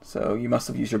 So you must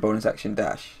have used your bonus action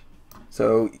dash.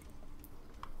 So,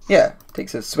 yeah,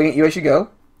 takes a swing at you as you go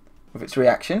with its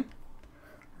reaction.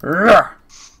 Roar.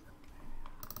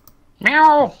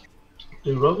 Meow.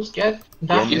 Do rogues get Yin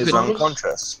that? is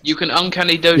unconscious. You can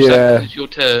uncanny dodge Yeah. that 'cause it's your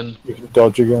turn. You can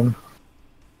dodge again.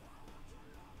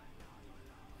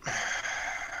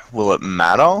 Will it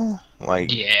matter?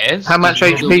 Like, Yes. How much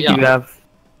HP do you have?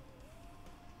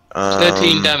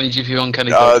 13 damage if you uncanny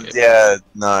dodge it. Yeah,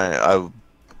 no,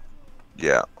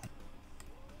 yeah.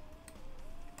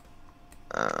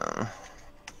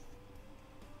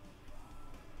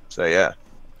 So yeah.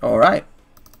 All right.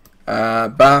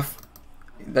 Bath.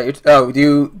 Do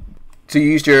you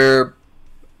used your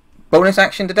bonus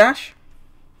action to dash?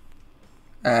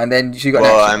 And then you got.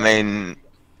 Well, I an action.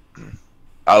 mean,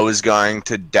 I was going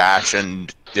to dash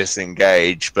and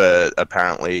disengage, but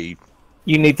apparently,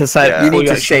 You need to say Yeah. it You before need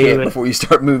to actually say do it before you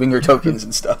start moving your tokens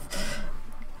and stuff.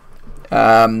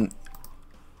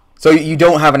 So you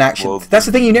don't have an action. Well, That's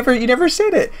the thing. You never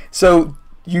said it. So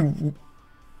you.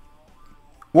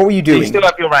 What were you So you doing? still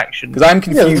have your action. Because I'm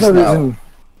Yeah, there's confused no now.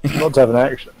 reason not to have an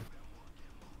action.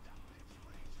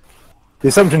 The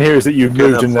assumption here is that you've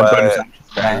moved and then bonus action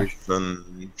dash.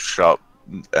 and shot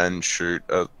and shoot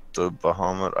at the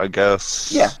Bahamut, I guess.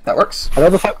 Yeah, that works. I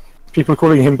love the fact people are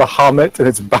calling him Bahamut and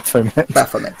it's Baphomet.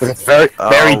 Baphomet. It's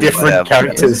very different whatever.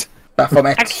 characters.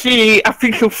 Baphomet. Actually, I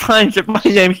think you'll find that my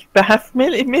name is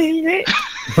Baphomet in a minute.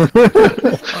 All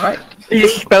right.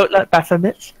 It's spelled like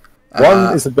Baphomet.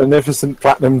 One is a beneficent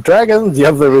platinum dragon, the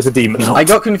other is a demon. I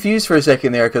got confused for a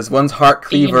second there because one's Heart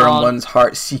Cleaver and Demon. one's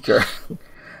Heart Seeker.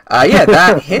 Yeah,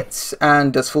 that hits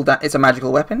and does full damage. It's a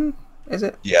magical weapon, is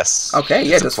it? Yes. Okay,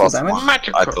 yeah, It's a does full plus damage. one.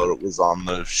 Magical. I thought it was on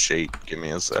the sheet. Give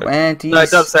me a sec. 20, No, it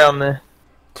does say on there.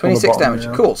 26 On the bottom, damage.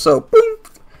 yeah. Cool. So, boom.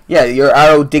 Yeah, your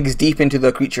arrow digs deep into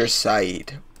the creature's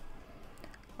side.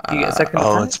 Do you get a second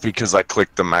Oh, attack? it's because I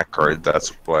clicked the macro. That's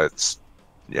why it's.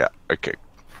 Yeah. Okay.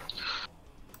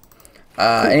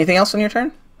 Anything else on your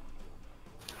turn?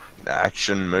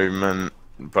 Action, movement,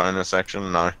 bonus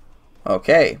action. No.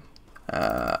 Okay.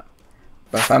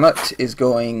 Baphomet is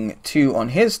going to, on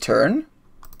his turn,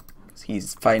 'cause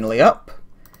he's finally up,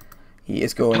 he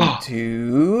is going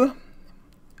to...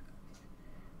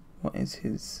 What is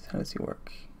his... How does he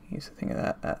work? He's the thing of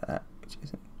that, which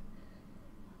isn't...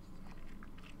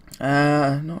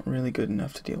 not really good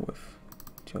enough to deal with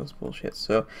Joe's bullshit.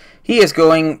 So, he is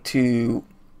going to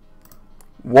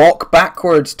walk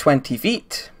backwards 20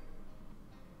 feet.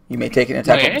 You may take an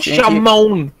attack Wait, opportunity.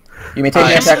 Shamon! You may take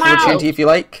an attack Wow. opportunity if you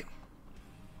like.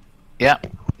 Yeah.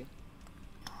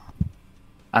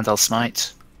 And I'll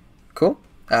smite. Cool.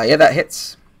 Yeah, that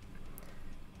hits.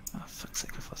 Oh, fuck's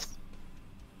sake.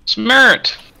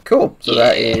 Smart. Cool. So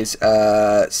that is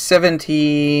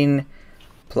 17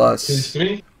 plus.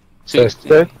 3. So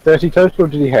 30 total, or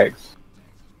did he hex?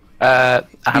 I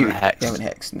haven't You hexed. haven't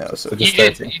hexed, no. So So You just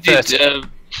did, 30. you did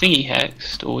thingy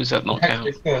hexed, or is that not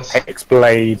count? Hex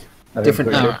blade. I think Different-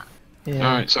 we did. Alright, Yeah.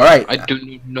 alright, sorry. Alright. I don't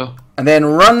even know. and then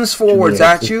runs forwards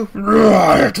Yeah. at you.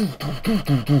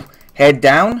 Head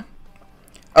down.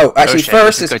 Oh, actually, Oh, shit,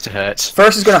 first this is is going to hurt.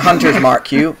 going to hunter's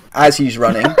mark you as he's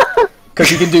running, because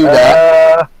he can do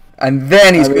that. And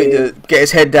then he's going to get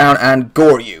his head down and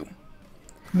gore you.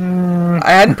 I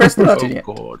hadn't pressed the button yet.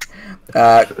 God.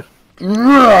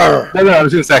 No, No, I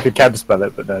was going to say I could counterspell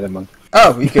it, but no, never mind.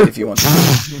 Oh, you could if you want. Do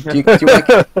you want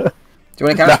to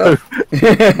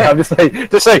counterspell? No, I'm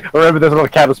just say, remember there's a lot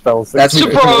of counterspells. That's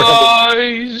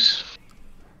Surprise!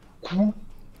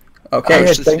 Okay. How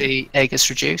much yeah, does the Aegis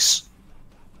reduce?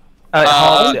 It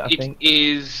halves it, I It think.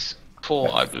 is 4,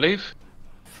 I believe.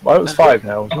 Well, it was 5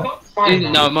 now, wasn't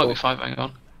it? No, it might be 5, hang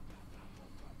on.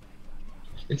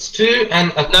 It's 2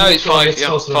 and a No, it's 5, it's yeah,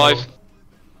 also 5.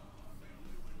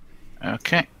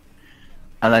 Okay.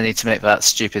 And I need to make that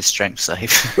stupid strength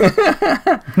save.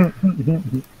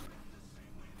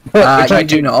 You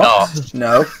do not.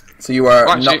 No. So you are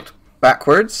Right, so- knocked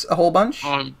backwards a whole bunch.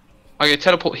 I'm going to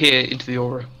teleport here into the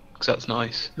aura, because that's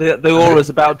nice. The aura's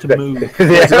about to move.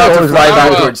 It's about to fly Oh,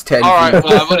 well, backwards 10 Alright, feet.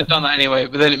 well, I would have done that anyway,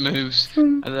 but then it moves.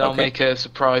 And then I'll Okay. make a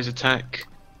surprise attack.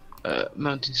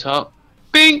 Mountain's Heart.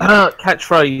 Bing!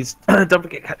 Catchphrase. Don't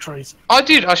forget catchphrase. I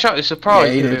did, I shouted surprise.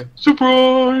 Yeah, you didn't did. I?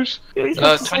 Surprise! He's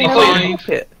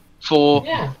 25 for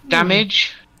Yeah.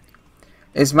 damage.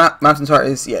 Is Mountain's Heart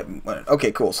is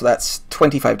okay, cool. So that's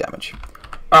 25 damage.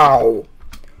 Ow.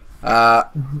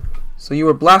 So you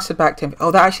were blasted back 10.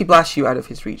 Oh, that actually blasts you out of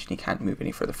his reach, and he can't move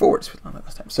any further forwards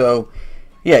last time. So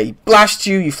Yeah, he blasts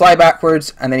you, you fly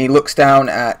backwards, and then he looks down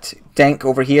at Denk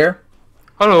over here.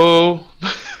 Hello.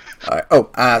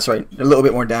 Sorry, a little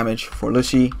bit more damage for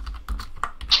Lucy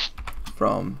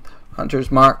from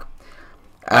Hunter's Mark.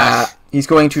 He's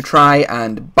going to try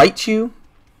and bite you.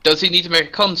 Does he need to make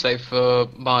a con save for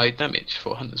my damage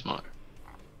for Hunter's Mark?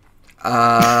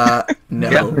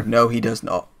 No, he does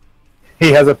not.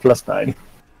 He has a +9.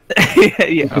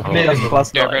 yeah,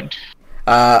 plus Yeah, 9.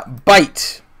 good.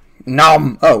 Bite.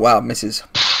 Nom. Oh wow, misses.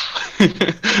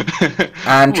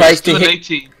 And tries to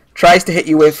hit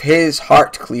you with his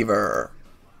heart cleaver.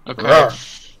 Okay.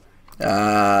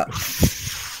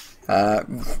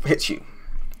 Hits you.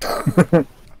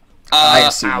 I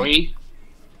assume. Owie.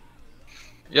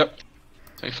 Yep.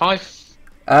 25.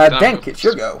 Denk, it's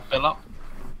your go. Fill up.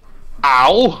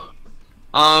 Ow.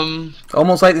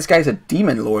 Almost like this guy's a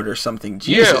demon lord or something.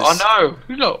 Jesus. Yeah, I know.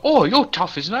 You know. Oh, you're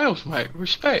tough as nails, mate.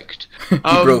 Respect. He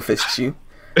bro fists you.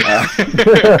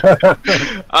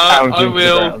 I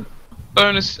will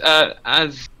bonus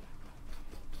as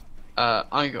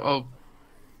I'll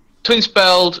twin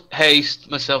spelled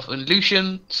haste myself and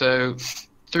Lucian, so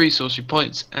 3 sorcery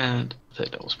points and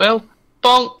 3rd level spell.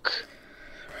 Bonk.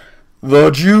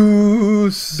 The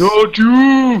juice. The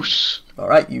juice. All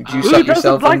right, you juice Who up doesn't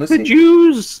yourself like on the the sea.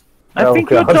 Jews? I Oh, think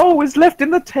God. your dough is left in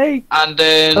the take. And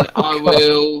then I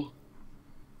will,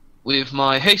 with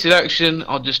my hasted action,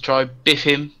 I'll just try biff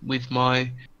him with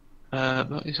my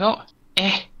what is that?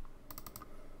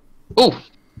 Oh,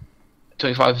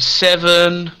 25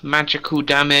 7 magical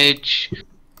damage,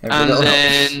 and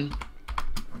then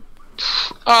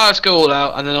let's go all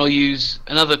out, and then I'll use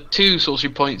another 2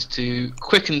 sorcery points to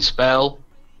quicken spell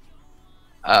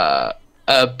a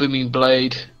booming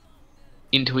blade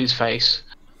into his face.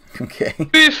 Okay.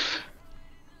 Biff.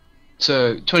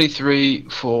 So 23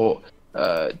 for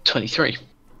 23.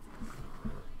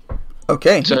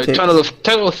 Okay. So you take- total of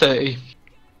 30.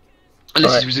 Unless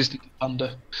Alright. he's resistant to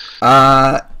thunder.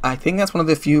 I think that's one of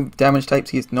the few damage types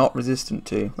he is not resistant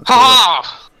to. Let's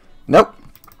Ha! Nope.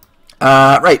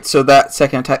 Right, so that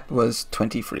second attack was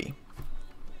 23.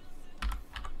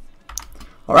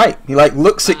 Alright, he like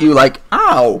looks at you like,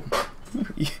 ow!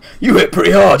 You hit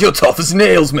pretty hard, you're tough as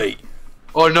nails, mate.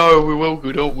 Oh no, we will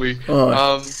go, don't we?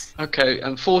 Oh. Okay,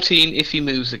 and 14 if he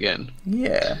moves again.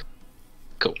 Yeah.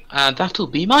 Cool. And that'll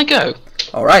be my go.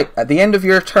 Alright, at the end of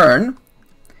your turn,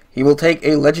 he will take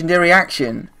a legendary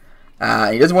action.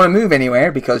 He doesn't want to move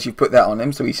anywhere because you put that on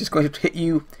him, so he's just going to hit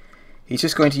you. He's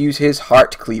just going to use his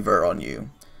heart cleaver on you.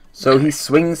 So he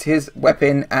swings his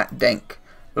weapon at Denk.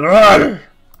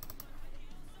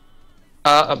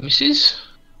 Misses?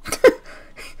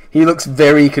 He looks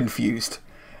very confused.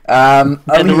 And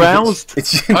aroused.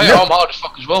 It's, Oh yeah, I'm hard as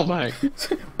fuck as well, mate.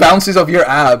 bounces off your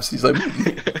abs. He's like,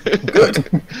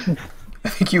 good. I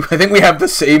think we have the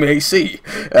same AC.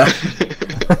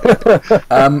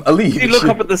 Elise. You look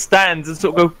up at the stands and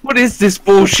sort of go, "What is this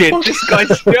bullshit? This guy's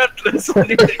shirtless." What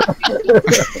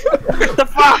the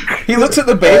fuck? He looks at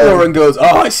the Baylor and goes,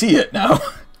 "Oh, I see it now."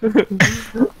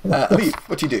 Elise,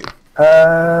 what you do?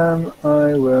 I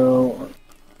will.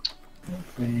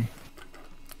 Let's see.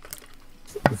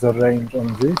 The range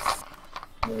on this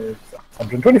is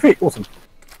 120 feet. Awesome.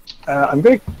 I'm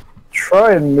going to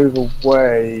try and move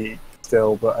away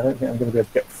still, but I don't think I'm going to be able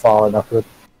to get far enough.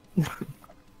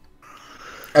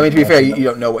 I mean, to be fair, you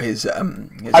don't know what his I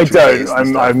tree don't. is and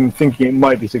stuff. I'm thinking it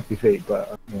might be 60 feet,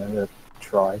 but I'm going to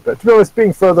try. But to be honest,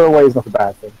 being further away is not a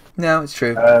bad thing. No, it's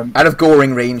true. Out of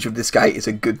goring range of this guy is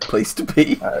a good place to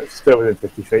be. Still within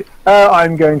 50 feet.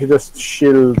 I'm going to just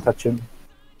shield touch him.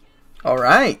 All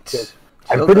right. Good.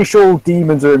 I'm pretty sure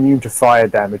demons are immune to fire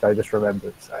damage. I just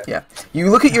remembered. So. Yeah. You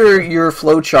look at your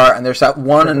flow chart, and there's that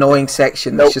one annoying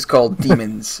section that's just called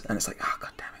demons, and it's like, oh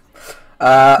god damn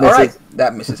it. All right,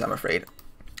 that misses. I'm afraid.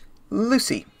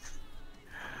 Lucy.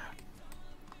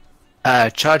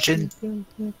 Charge in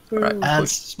Right. and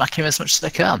smack him as much as I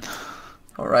can.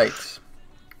 All right.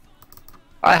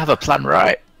 I have a plan,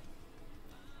 right?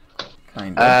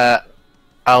 Kind of.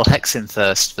 I'll hex him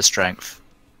first for strength,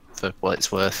 for what it's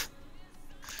worth.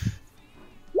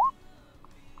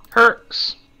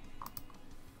 Perks.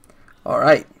 All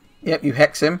right. Yep, you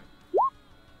hex him.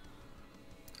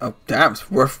 Oh damn, it's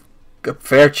worth a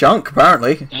fair chunk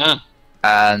apparently. Yeah.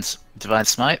 And divine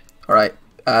smite. All right.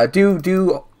 We'll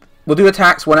do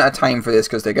attacks one at a time for this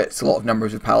because they get a lot of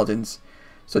numbers with paladins.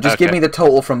 So just give Okay. me the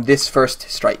total from this first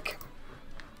strike.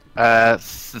 The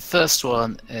first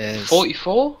one is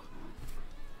 44?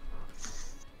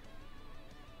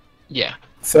 Yeah.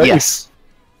 30? yes.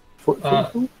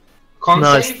 Con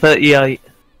No, it's save? 38.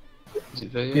 Is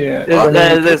it there?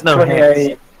 Yeah. There's no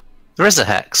 28. There is a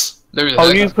hex. There is a Oh,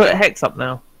 hex you up, put yeah. a hex up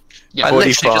now. Yeah, I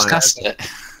literally just 45. cast it.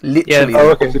 Literally. Oh,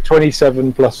 okay, so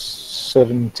 27 plus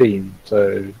 17,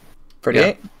 so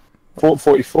 38? 44?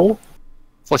 44.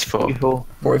 44.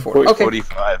 44. 40. Okay.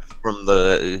 45 from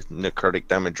the necrotic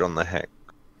damage on the heck.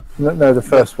 No, the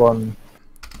first one.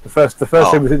 The first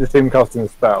Oh. thing was the team casting a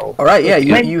spell. Alright, yeah,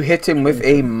 Okay. you hit him with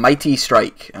a mighty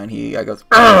strike, and he goes,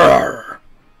 "Arrgh!"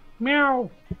 Meow.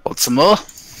 Want some more?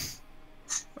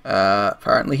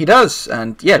 Apparently he does,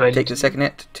 and yeah, 20. take the second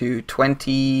hit to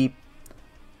 20,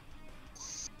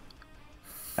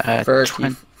 30,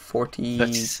 20, 40,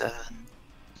 37,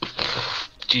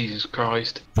 Jesus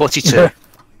Christ. 42.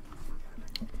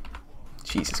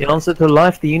 Jesus The Christ. answer to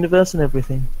life, the universe, and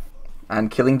everything. And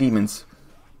killing demons.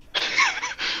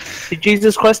 Did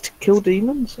Jesus Christ kill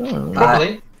demons? Oh.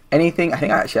 Probably. Anything, I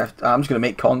think I actually have to, I'm just going to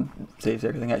make con saves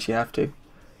there, I think I actually have to.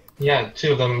 Yeah,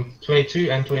 two of them,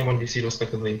 22 and 21 DC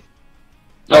respectively.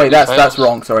 Oh wait, that's fails.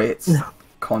 wrong, sorry, it's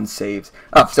con saves.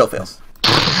 Oh, still fails.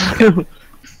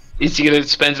 Is he going to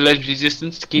spend a legendary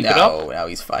resistance to keep it up? No,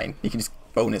 he's fine. You can just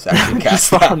bonus action cast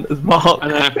Just that. fun as Mark. I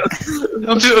know.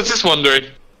 I was just wondering.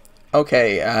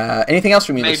 Okay, anything else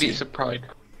from you, Maybe Lucy? it's a pride.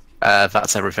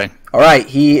 That's everything. Alright,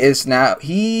 he is now,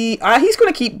 he's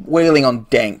going to keep wailing on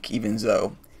Denk, even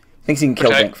though thinks he can kill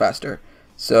Okay. Denk faster.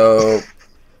 So,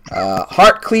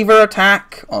 Heart Cleaver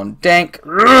attack on Denk.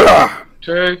 Ugh!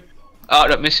 True. Oh,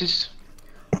 that misses.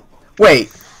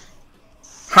 Wait,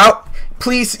 how,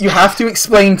 please, you have to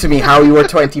explain to me how you are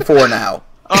 24 now.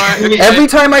 Alright, Every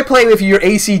time I play with you, your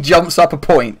AC jumps up a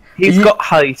point. He's You- got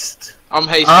haste. I'm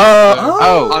hasted.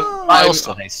 Oh, I I'm-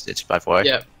 also hasted, by the way.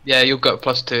 Yeah, you'll go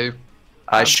 +2.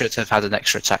 I should have had an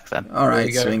extra attack then. Alright, There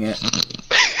you go. swing it.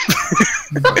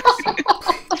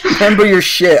 Remember your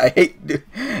shit, I hate...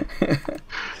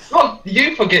 Well,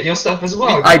 you forget your stuff as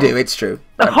well. I do, it's true.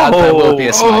 There will be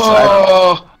a smite.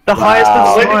 Oh, The highest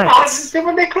Wow. of When it smites. passes,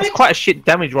 when they crit. It's quite a shit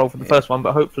damage roll for the first one,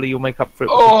 but hopefully you'll make up for it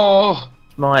with oh.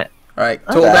 the smite. Alright,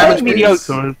 total That's damage, pretty please.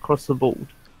 mediocre across the board.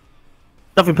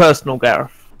 Nothing personal,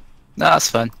 Gareth. No, that's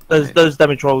fine. Those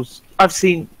damage rolls. I've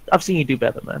seen you do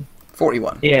better, man.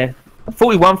 41. Yeah,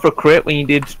 41 for a crit when you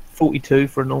did 42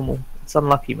 for a normal. It's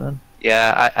unlucky, man.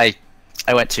 Yeah, I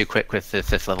went too quick with the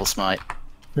 5th level smite.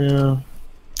 Yeah.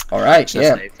 Alright, Just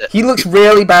yeah. saved it. He looks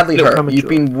really badly Little hurt. premature. You've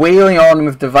been wailing on him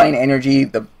with divine energy.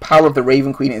 The power of the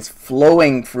Raven Queen is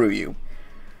flowing through you.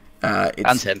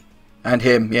 And him. And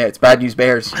him, yeah, it's bad news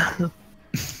bears.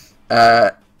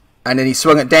 And then he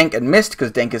swung at Denk and missed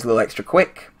because Denk is a little extra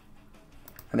quick.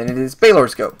 And then it is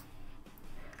Baylor's go.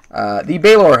 The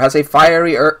Baylor has a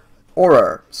fiery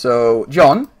aura. So,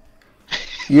 John,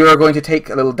 you are going to take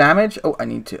a little damage. Oh,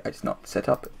 it's not set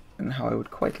up in how I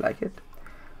would quite like it.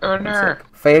 Oh One no. sec.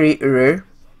 Fiery aura.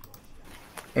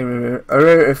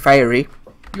 Aura fiery.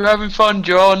 You're having fun,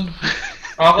 John.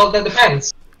 Well, that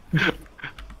depends.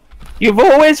 You've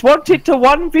always wanted to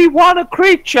 1v1 a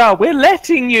creature. We're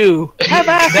letting you. Have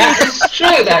at it. That is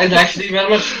true. That is actually very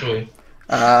much true.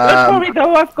 Don't worry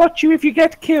though, I've got you if you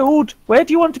get killed. Where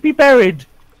do you want to be buried?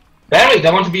 Buried,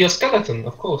 I want to be a skeleton,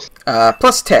 of course.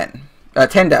 Plus 10.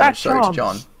 10 damage, That sorry, to chance.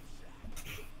 John.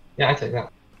 Yeah, I take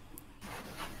that.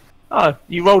 Oh,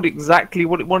 you rolled exactly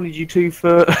what it wanted you to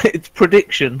for its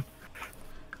prediction.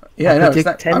 Yeah, I no, it's predict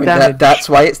not, 10 I mean, damage. that's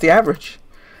why it's the average.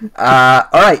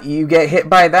 Alright, you get hit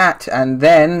by that, and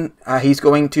then he's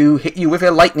going to hit you with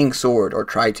a lightning sword, or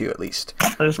try to at least.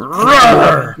 I just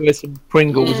Roar! with some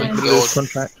Pringles and put it in his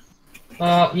God.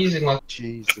 contract. Using like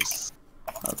Jesus.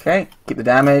 Okay, keep the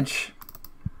damage.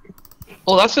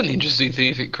 Oh, that's an interesting thing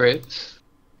if it crits.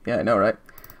 Yeah, I know, right?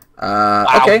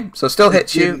 Okay, so still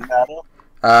hits you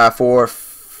for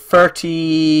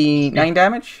 39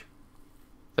 damage?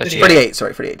 38,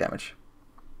 sorry, 38 damage.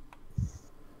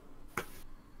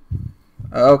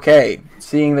 Okay,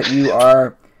 seeing that you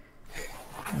are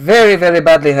very, very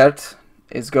badly hurt,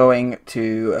 is going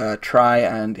to try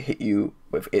and hit you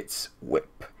with its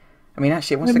whip. I mean,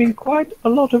 actually, it wants I'm in to... quite a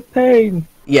lot of pain.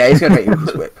 Yeah, he's going to hit you with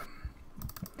his whip.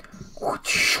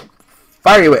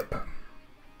 Fiery whip.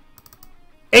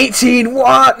 18,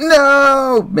 what?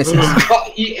 No! Misses.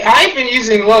 But I've been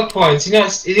using luck points. You know,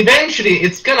 eventually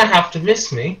it's gonna have to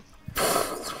miss me.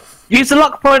 Use the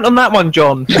luck point on that one,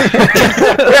 John. Yeah,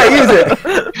 use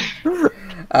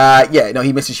it. Yeah, no,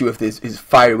 he misses you with his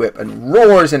fiery whip and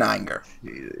roars in anger.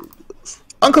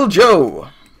 Uncle Joe.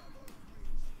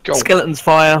 Skeletons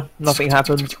fire, nothing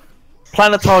happens.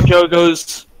 Planetar Joe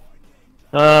goes,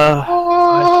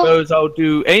 I suppose I'll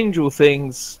do angel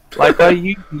things like I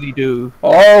usually do.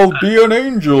 I'll be an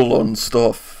angel and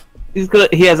stuff. He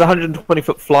has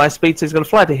 120-foot fly speed, so he's going to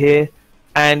fly to here,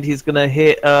 and he's going to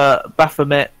hit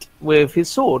Baphomet with his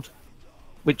sword.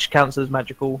 which counts as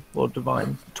magical or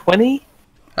divine. 20?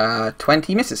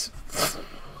 20 misses.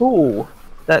 Cool.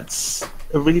 That's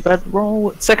a really bad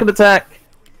roll. Second attack.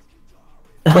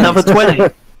 Another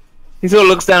 20. He sort of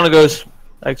looks down and goes,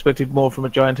 I expected more from a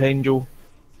giant angel.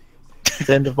 It's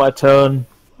the end of my turn.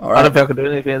 All right. I don't think I can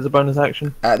do anything as a bonus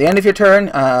action. At the end of your turn,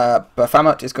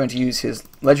 Baphomet is going to use his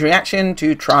legendary action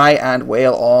to try and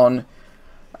wail on.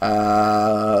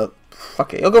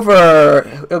 Okay, he'll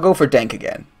go for Denk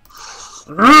again.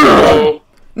 No!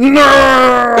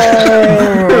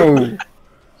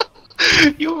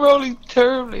 You're rolling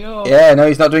terribly. Oh. Yeah, no,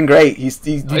 he's not doing great. You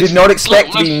did not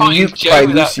expect to be nuked by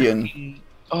Lucian.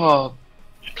 Oh,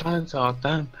 plans are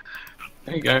damn.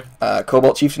 There you go.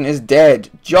 Cobalt Chieftain is dead.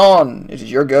 John, it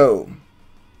is your go.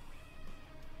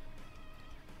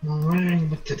 Alright,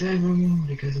 what to do?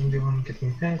 Because I'm the one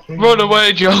getting hurt. Run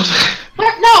away, John.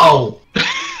 What? No!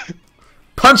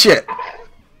 Punch it!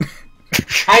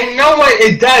 I know what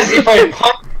it does if I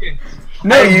punch it.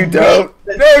 No, you don't.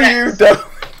 No, you don't.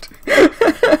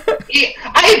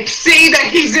 I see that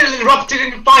he's erupted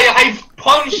in fire. I've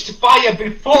punched fire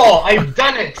before. I've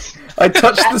done it. I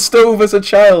touched the stove as a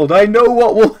child. I know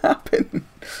what will happen.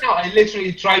 No, I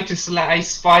literally tried to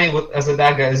slice fire as a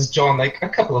dagger as John like a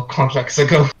couple of contracts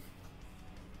ago.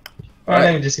 Alright,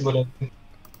 let me just see what I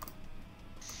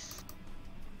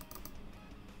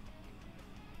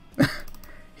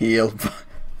Heal.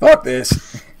 Fuck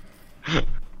this.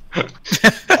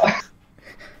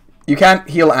 You can't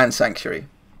heal and sanctuary.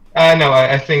 No,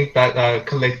 I think that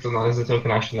collect or not as a token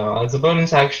action now. As a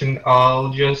bonus action, I'll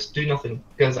just do nothing,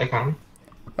 because I can.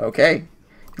 Okay.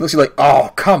 It looks like, oh,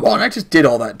 come on, I just did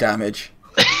all that damage.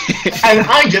 And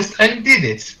I just undid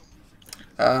it.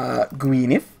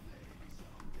 Gwyneth?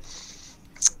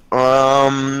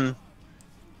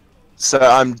 So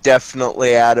I'm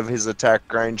definitely out of his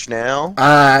attack range now.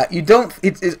 You don't,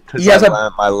 he Because has I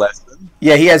learned my lesson.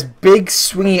 Yeah, he has big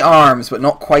swingy arms, but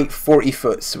not quite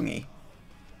 40-foot swingy.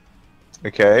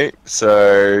 Okay,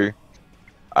 so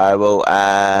I will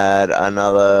add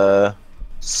another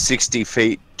 60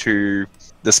 feet to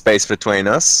the space between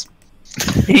us.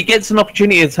 He gets an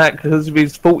opportunity attack because of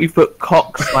his 40-foot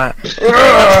cock slap.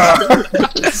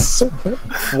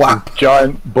 Whap.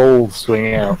 Giant balls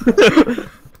swinging out.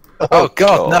 Oh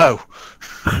god, no!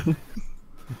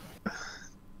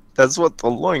 That's what the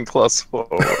loincloth's for,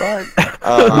 right?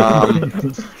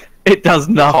 It does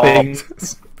nothing.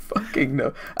 Fucking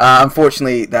no.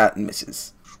 Unfortunately, that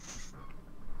misses.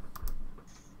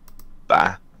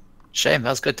 Bah. Shame, that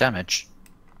was good damage.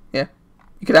 Yeah.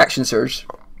 You could action surge.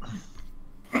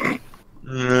 Cool.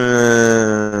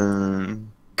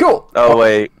 Oh,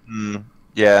 wait.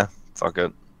 Yeah, fuck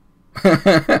it.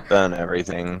 Burn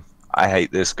everything. I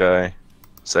hate this guy.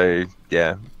 So,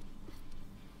 yeah.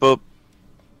 Boop.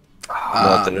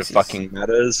 Not that it fucking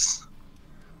matters.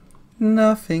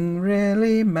 Nothing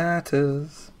really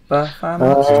matters.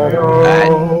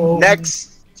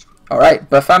 Next! Alright,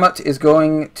 Baphomet is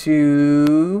going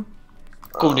to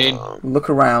Go in. look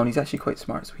around. He's actually quite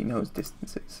smart, so he knows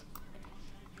distances.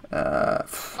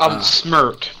 I'm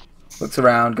smirked. Looks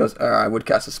around, goes, I would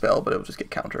cast a spell, but it will just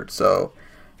get countered, so...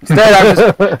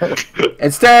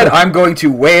 Instead, I'm going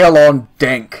to wail on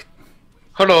Denk.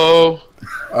 Hello.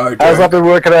 How's that been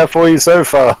working out for you so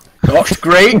far? Not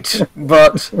great,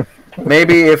 but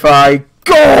maybe if I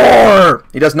gore!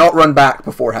 He does not run back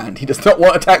beforehand. He does not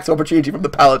want attacks opportunity from the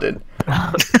paladin.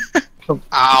 Ow.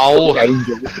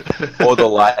 Or the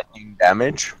lightning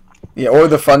damage. Yeah, or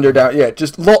the thunder down. Yeah,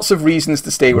 just lots of reasons to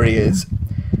stay where he is.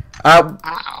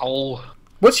 Ow.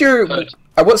 What's your?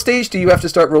 At what stage do you have to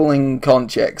start rolling con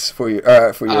checks for your?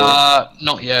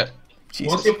 Not yet.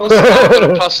 Jesus. What's your I've got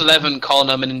a plus 11 con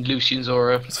I'm in Lucian's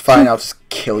aura. It's fine. I'll just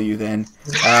kill you then.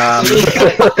 35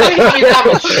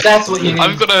 damage, that's what you need.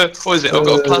 I've got a, what is it? I've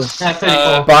got a plus,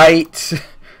 34. Bite.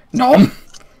 Nom.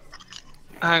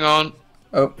 hang on.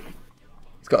 Oh,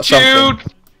 it's got something. Shield!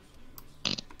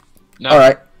 No. All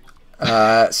right.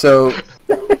 So,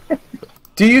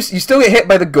 do you still get hit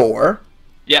by the gore?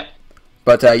 Yep.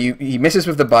 But he misses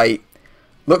with the bite,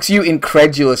 looks you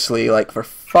incredulously like, for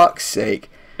fuck's sake,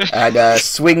 and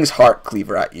swings Heart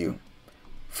Cleaver at you.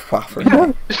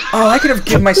 Oh, I could have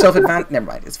given myself advantage. Never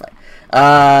mind, it's fine.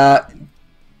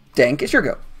 Denk, it's your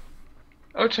go.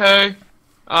 Okay.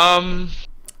 Oh,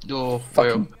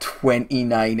 Fucking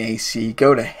 29 AC.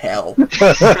 Go to hell.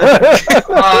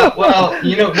 Well,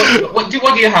 you know, what do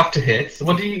you have to hit?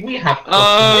 What do we have to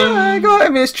I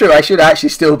mean, it's true. I should actually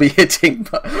still be hitting,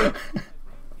 but...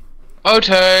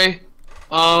 okay.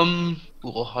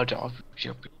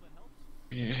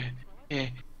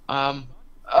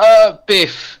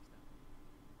 Biff.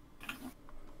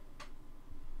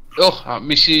 Oh,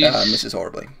 misses. Misses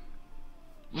horribly.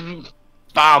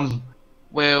 Bam.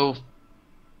 Well,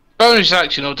 bonus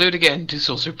action. I'll do it again. 2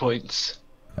 sorcery points.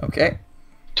 Okay.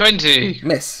 20.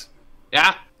 Miss.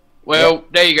 Yeah. Well,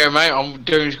 there you go, mate. I'm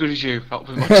doing as good as you. Up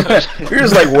with my turn. You're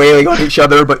just like wailing on each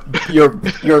other, but your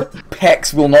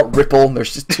pecs will not ripple.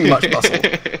 There's just too much muscle.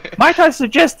 Might I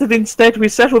suggest that instead we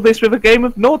settle this with a game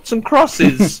of noughts and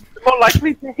crosses? More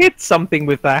likely to hit something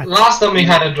with that. Last time we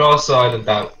had a draw, so I did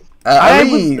that. I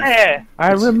was there.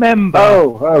 I remember.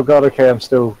 Oh god, okay, I'm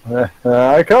still...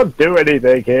 I can't do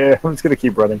anything here. I'm just going to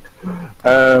keep running.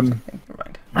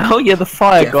 Oh yeah, the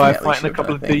fire guy Definitely fighting a should,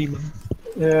 couple I of think. demons.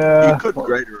 Yeah. You could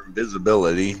greater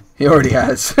invisibility. He already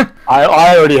has. I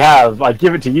already have. I'd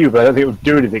give it to you, but I don't think it would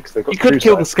do anything. Cause You could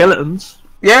kill the skeletons.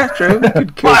 Yeah, true. You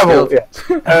could kill Survival,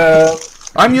 skills. yeah.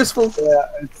 I'm useful. Yeah,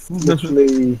 it's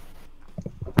literally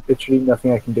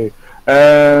nothing I can do.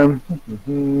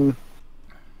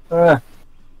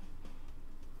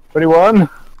 21?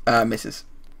 Misses.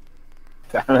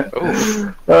 Damn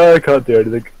it. I can't do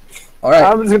anything. Alright.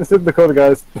 I'm just going to sit in the corner,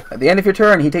 guys. At the end of your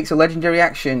turn, he takes a legendary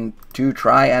action to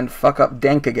try and fuck up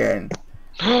Denk again.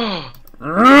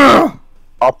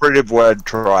 Operative word,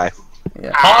 try.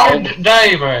 Yeah. Hard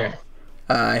diver.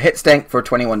 Hits Denk for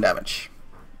 21 damage.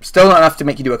 Still not enough to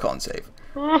make you do a con save.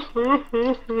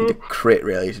 You need to crit,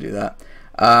 really, to do that.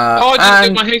 Oh, I just did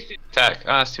And, my hasty attack.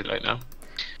 Ah, it's too late now.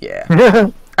 yeah.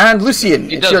 And Lucian,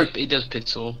 He does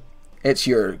pixel. it's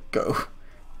your go.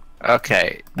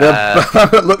 Okay. The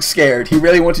Baphomet looks scared. He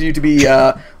really wanted you to be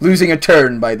losing a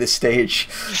turn by this stage.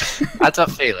 I have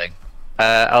that feeling.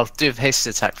 I'll do the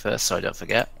hasted attack first, so I don't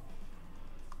forget.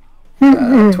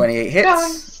 28 Don't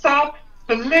hits. stop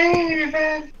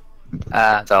believing.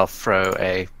 And I'll throw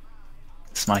a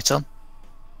smite on.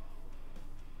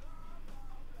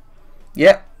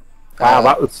 Yep. Wow,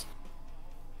 that was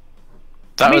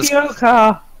That was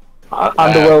Mediocre.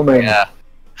 underwhelming. yeah.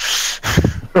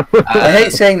 I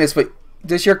hate saying this, but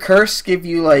does your curse give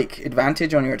you like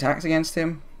advantage on your attacks against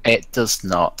him? It does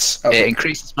not. Okay. It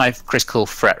increases my critical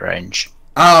threat range.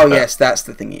 Oh yes, that's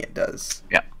the thingy it does.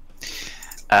 Yeah.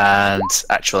 And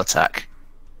actual attack.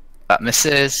 That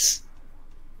misses.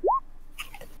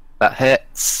 That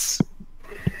hits.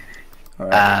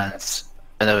 Alright. And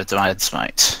another divided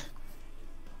smite.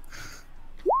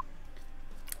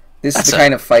 This is That's the it.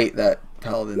 kind of fight that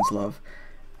paladins love.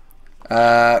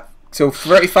 So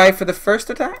 35 for the first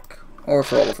attack, or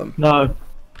for all of them? No.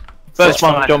 First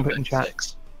one, Five, jump it in chat.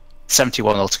 36.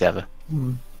 71 altogether.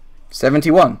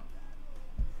 71.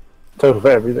 Total for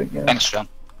everything, yeah. Thanks, John.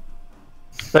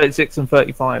 36 and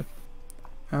 35.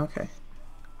 Okay.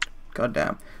 God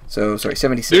damn. So sorry,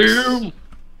 76. Damn.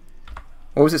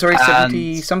 What was it? Sorry, And-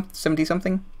 70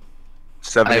 something.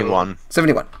 71.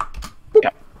 71. Yeah.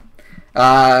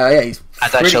 Yeah, he's.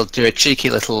 And pretty- I shall do a cheeky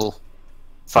little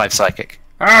 5 psychic.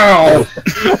 Ow!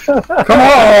 Come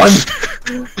on!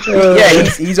 Yeah,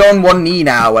 he's on one knee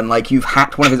now, and like you've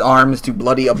hacked one of his arms to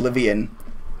bloody oblivion.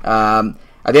 At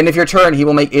the end of your turn, he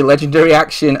will make a legendary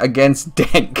action against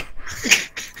Denk.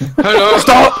 Hello.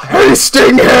 Stop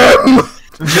hasting him!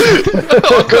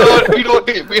 Oh god, you don't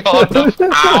hit me hard enough.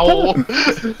 Ow.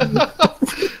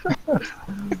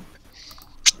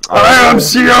 I am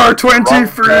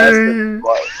CR23. We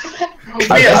are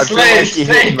I feel like slaves. you're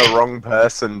hitting the wrong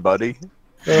person, buddy.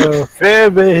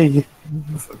 Fear me.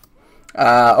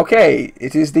 Okay,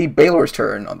 it is the Baylor's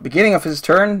turn. On the beginning of his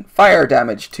turn, fire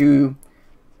damage to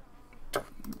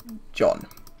John.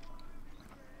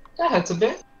 That hurts a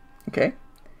bit. Okay.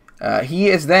 He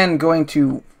is then going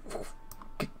to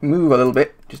move a little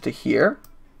bit, just to here.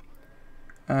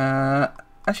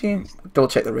 Actually, double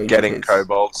check the range. Getting of his.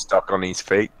 Kobold stuck on his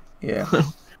feet. Yeah.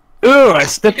 Ugh, I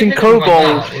stepped in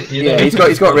kobold. Yeah, he's got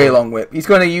a really long whip. He's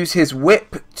going to use his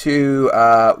whip to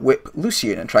whip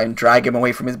Lucian and try and drag him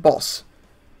away from his boss.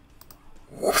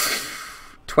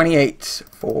 28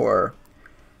 for.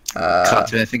 Can't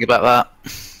do anything about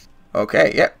that.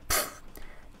 Okay, yep.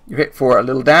 You hit for a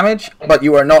little damage, but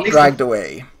you are not least dragged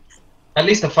away. At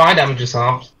least the fire damage is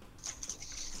halved.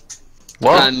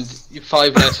 What? And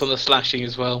 5 less on the slashing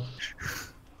as well.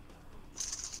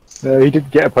 No, he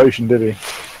didn't get a potion, did he?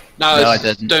 No, I it's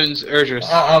didn't. Stone's Urgers.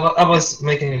 I was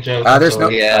making a joke. There's no-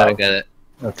 Yeah, I get it.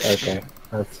 Okay.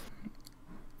 That's...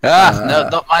 No,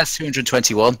 not minus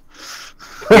 221.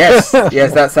 Yes,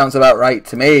 yes, that sounds about right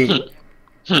to me.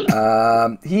 He is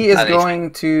That is-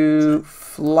 going to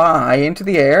fly into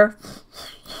the air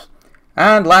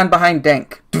and land behind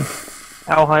Denk.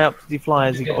 How high up does he fly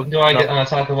as he Do I get an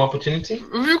attack of opportunity?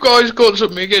 Have you guys got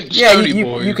something against Yeah, Stony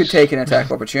Boys? you could take an attack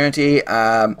of opportunity.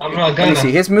 I'm not Let me gonna.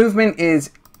 see. His movement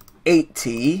is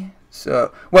 80.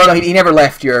 So, well, no, he never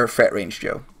left your threat range,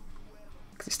 Joe.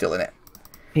 'cause he's still in it.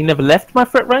 He never left my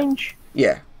threat range?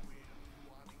 Yeah.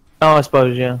 Oh, I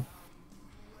suppose, yeah.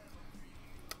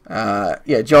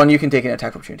 Yeah, John, you can take an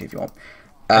attack opportunity if you want.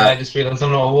 I just realised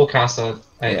I'm not a warcaster.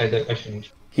 I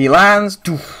shouldn't. He lands,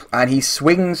 and he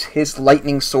swings his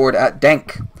lightning sword at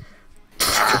Denk.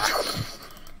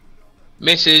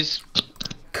 Misses.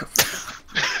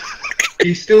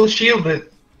 He's still shielded.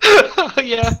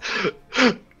 Yeah.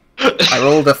 I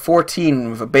rolled a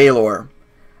 14 with a Baylor,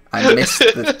 and missed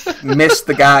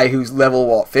the guy who's level,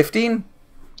 what, 15?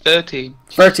 13.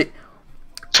 13.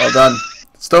 Well done.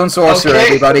 Stone Sorcerer, Okay.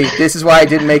 everybody. This is why I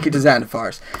didn't make it to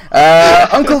Xanathar's.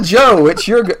 Uncle Joe, it's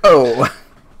your go.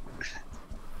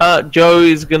 Joe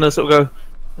is gonna sort of go,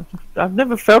 I've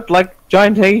never felt like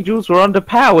giant angels were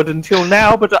underpowered until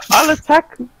now, but I'll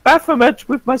attack Baphomet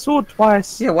with my sword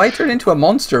twice. Yeah, why turn into a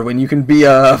monster when you can be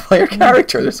a player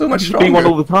character? They're so much stronger. Be one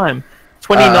all the time.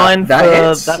 29 that for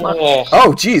hits. that much.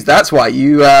 Oh, geez, that's why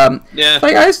you, Yeah.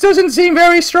 like, this doesn't seem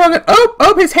very strong.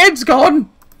 Oh, his head's gone.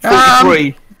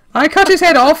 43. I cut his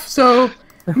head off, so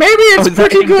maybe it's is that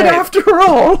pretty in good dead? after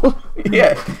all.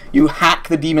 Yeah, you hack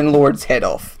the Demon Lord's head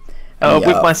off.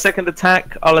 With my second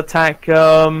attack, I'll attack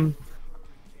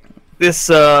this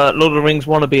Lord of the Rings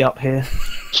wannabe up here.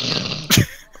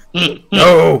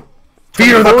 No!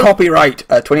 Fear the copyright!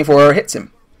 24 hits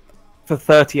him. For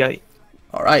 38.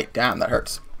 Alright, damn, that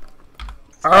hurts.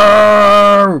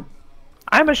 Arrgh!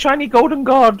 I'm a shiny golden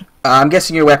god. I'm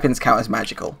guessing your weapons count as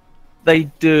magical. They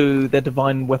do. They're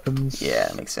divine weapons. Yeah,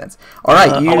 that makes sense.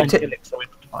 Alright, you take angelic, so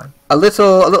it's divine. a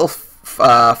little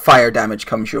fire damage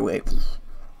comes your way.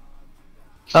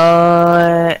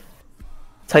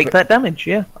 Take that damage,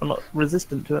 yeah. I'm not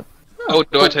resistant to it. Oh,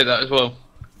 do I take that as well?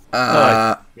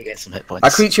 You get some hit points.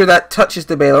 A creature that touches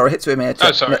the Baylor or hits with a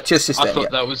Oh, sorry. just I then, thought yeah.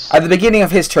 that was... At the beginning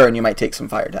of his turn, you might take some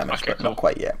fire damage, Okay, but cool. not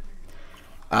quite yet.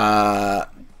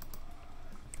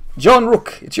 John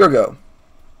Rook, it's your go.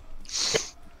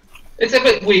 It's a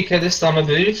bit weaker this time, I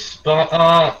believe,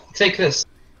 but take this.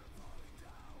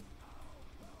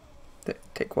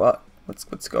 Take what?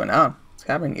 What's going on? What's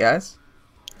happening, guys?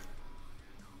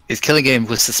 He's killing him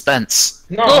with suspense.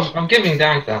 No, Oh. I'm giving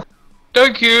Dank that.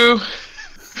 Thank you!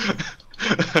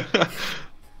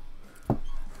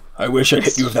 I wish I'd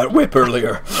hit you with that whip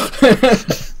earlier.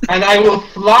 And I will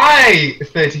fly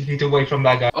 30 feet away from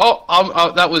that guy.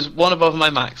 Oh, that was one above my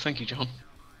max. Thank you, John.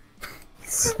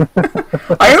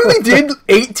 I only did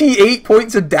 88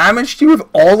 points of damage to you with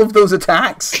all of those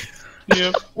attacks.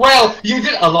 Yeah. Well, you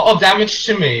did a lot of damage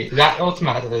to me. That what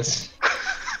matters.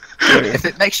 If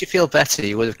it makes you feel better,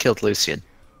 you would have killed Lucian.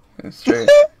 That's true.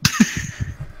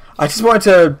 I just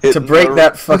wanted to break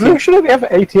that Does fucking... Lucian only have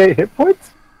 88 hit points?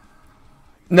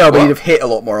 No, but he'd have hit a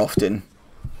lot more often.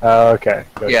 Oh, okay.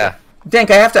 Good. Yeah.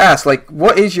 Denk, I have to ask, like,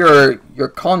 what is your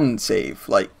con save?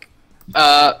 Like,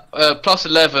 Plus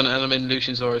 11, and I'm in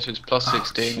Lucian's Aura, so it's plus 16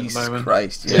 at the Jesus moment.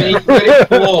 Christ, You yeah. need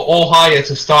 24 or higher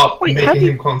to start Wait, how making do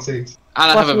you- him concede. And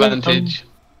I have Plus 11. advantage.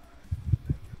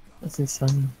 That's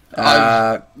insane.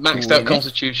 I've maxed out Gwyneth?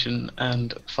 Constitution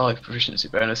and 5 proficiency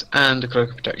bonus and a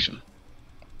Cloak of Protection.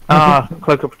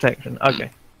 Cloak of Protection.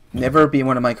 Okay. Never be in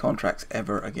one of my contracts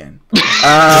ever again.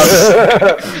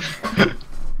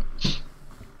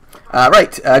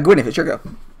 Right, Gwyneth, it's your go.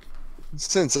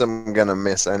 Since I'm gonna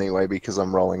miss anyway because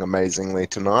I'm rolling amazingly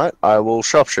tonight, I will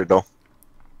sharpshooter.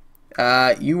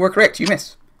 You were correct, you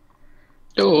miss.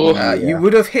 Oh, You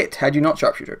would have hit had you not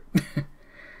sharpshooter.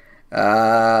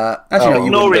 Actually, no, you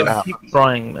Ignore wouldn't him. have. Keep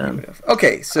trying, man.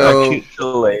 Okay, so...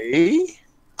 Actually,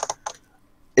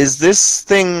 is this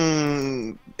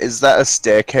thing? Is that a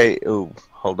staircase? Oh,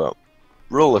 hold up.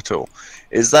 Roll a tool.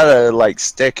 Is that a like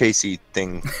staircasey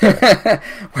thing?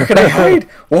 Where can I hide?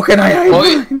 What can I hide? Well,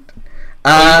 you- behind?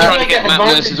 I'm trying to get get Matt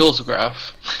advantage. Nurse's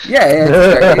autograph. Yeah,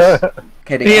 it's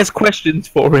okay, He has questions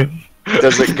for him.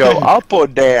 Does it go up or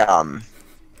down?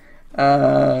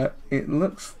 It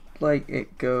looks like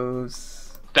it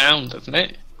goes... Down, doesn't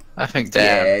it? I think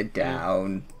down. Yeah,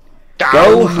 down. Down!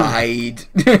 Go hide.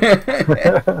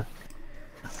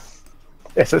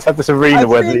 Yes, let's have this arena I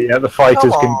where think- the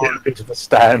fighters come can on. get a bit of a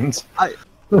stand.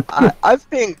 I've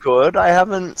been good. I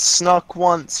haven't snuck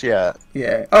once yet.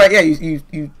 Yeah. Alright, yeah, you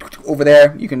over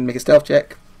there, you can make a stealth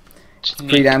check.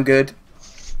 Pretty damn good.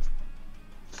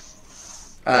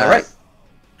 Right.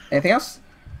 Anything else?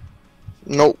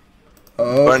 Nope.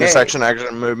 Okay. Bonus action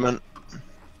movement.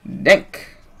 Denk.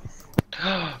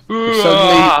 You're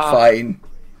suddenly fine.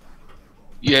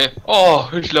 Yeah. Oh,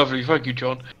 it's lovely. Thank you,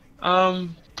 John.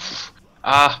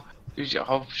 I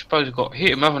suppose I got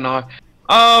hit him, haven't I?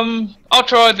 I'll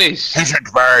try this. Is it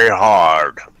very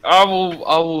hard? I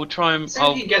will try and So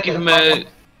I'll you get give the him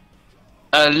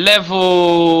a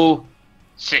level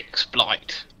 6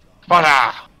 blight.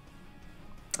 Voila!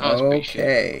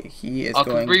 Okay, he is I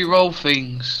going. can re-roll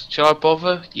things. Shall I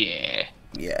bother? Yeah.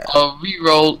 Yeah. I'll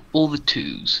re-roll all the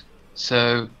 2s.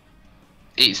 So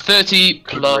it's 30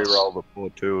 Could plus. re-roll the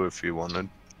 4-2 if you wanted.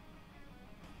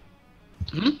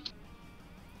 Hmm?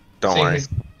 Don't Seeing worry. his-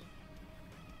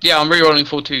 Yeah, I'm re-rolling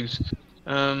 4 2s.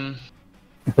 Don't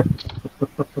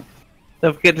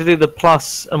forget to do the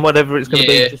plus and whatever it's going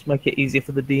to Yeah. be. Just make it easier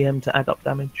for the DM to add up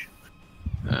damage.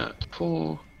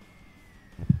 4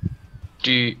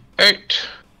 D8.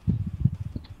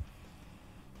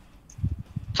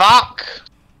 Fuck!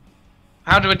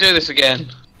 How do I do this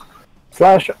again?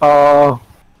 /R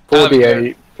There we go.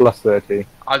 4d8 plus 30.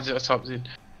 I just typed in.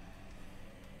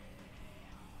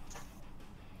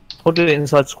 Or do it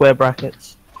inside square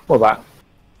brackets. Or that.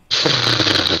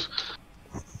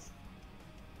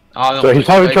 Oh, So he's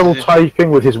having trouble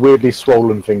typing with his weirdly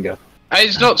swollen finger.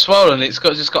 It's not swollen. It's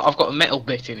got just got. I've got a metal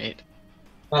bit in it.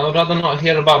 I would rather not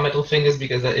hear about metal fingers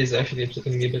because that is actually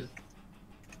upsetting me a bit.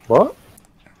 What?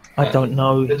 I don't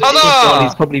know. Huzzah!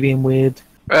 He's probably being weird.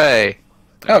 Hey.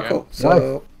 There Oh, you go. cool.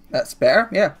 So that's better.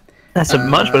 Yeah. That's a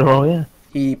much better roll, yeah.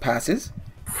 He passes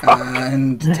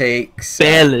and takes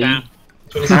Barely. Damn.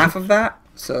 half of that.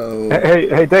 So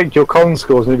Hey, Dave, your con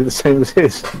score's maybe the same as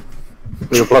his.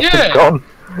 Your plus Yeah. con.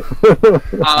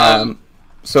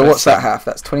 so what's that half?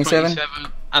 That's 27.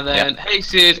 27, and then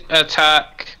hasted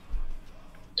attack.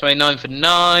 29 for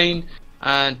 9,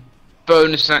 and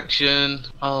bonus action.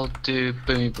 I'll do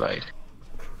booming blade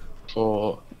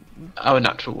for a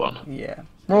natural 1. Yeah.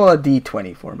 Roll a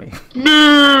d20 for me.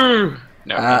 No.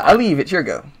 No. I'll leave. It's your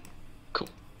go.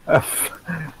 I'm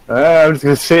just going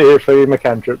to sit here for your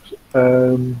cantrips.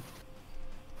 Hooray!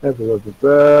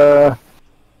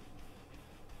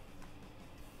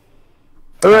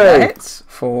 That hits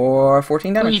for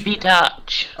 14 damage. Creepy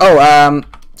touch. Oh,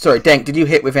 sorry, Dank, did you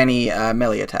hit with any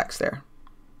melee attacks there?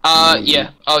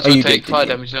 Yeah. I was Oh, you gonna take did, 5 didn't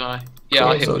you? damage, didn't I? Yeah,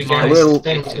 I hit So with it's Mine a is little-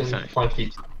 10 to 5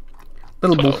 feet.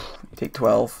 Little 12. boof. You take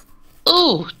 12.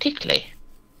 Ooh, tickly.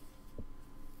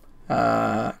 Do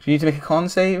you need to make a con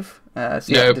save? So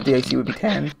yeah, Nope. the DAC would be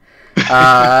 10.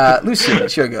 Lucian,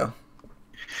 it's your go.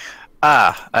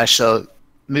 I shall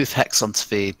move Hex onto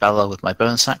the barrel with my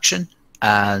bonus action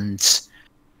and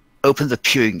open the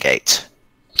pewing gate.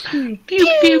 Pew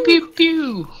pew pew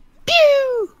pew.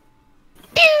 Pew!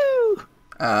 Pew!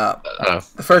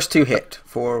 The first 2 hit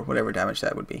for whatever damage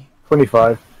that would be.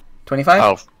 25. 25?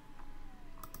 Oh,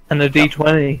 And a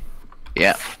d20.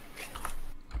 yeah.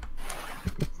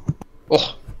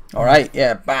 Oh, Alright,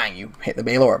 yeah, bang, you hit the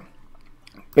Baylor.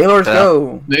 Baylor's Uh,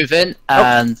 go! Move in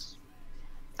and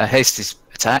a hasty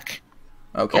attack.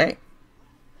 Okay.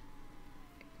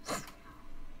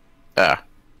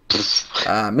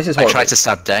 Mrs. I Horrible. tried to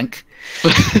stab Denk.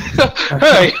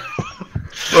 hey.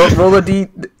 Roll a D.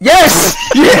 Yes!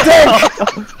 You hit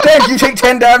Dank! Dank, you take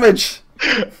 10 damage!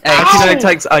 Actually, it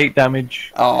takes 8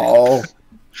 damage. Oh.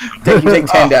 Dank, you take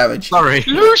 10 damage. Sorry.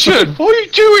 Lucian, what are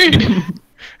you doing?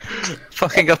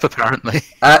 Fucking up, apparently.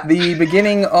 At the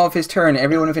beginning of his turn,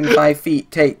 everyone within 5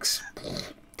 feet takes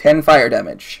 10 fire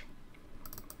damage.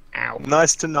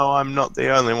 Nice to know I'm not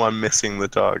the only one missing the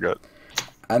target.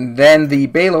 And then the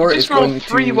Baylor is Just rolled going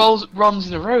 3 to... runs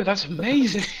in a row. That's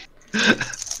amazing.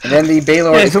 And then the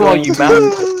Baylor Yeah, is who are going you, to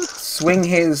man? swing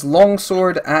his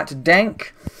longsword at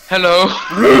Dank. Hello.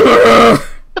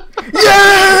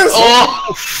 Yes!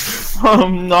 Oh. Oh,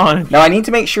 no. Now I need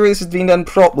to make sure this is being done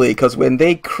properly, because when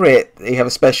they crit, they have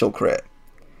a special crit.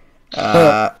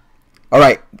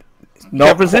 Alright. You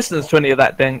have resistance to any of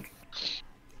that, Denk.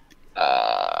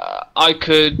 I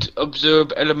could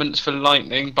absorb elements for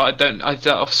lightning, but I don't. Is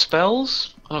that off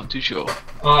spells? I'm not too sure.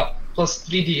 Plus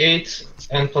 3d8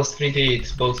 and plus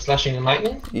 3d8, both slashing and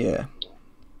lightning. Yeah.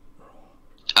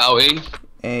 Owie.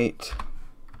 8,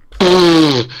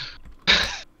 3...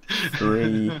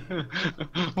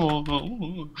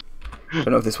 Don't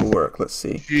know if this will work. Let's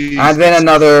see. And then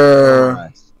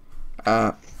another...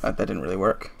 that didn't really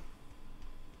work.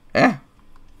 Yeah.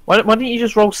 Why don't you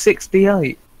just roll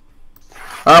 6d8?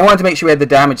 I wanted to make sure we had the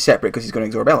damage separate because he's going to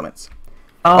absorb elements.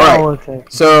 Oh, Alright. okay.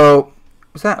 So,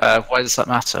 what's that? Why does that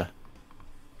matter?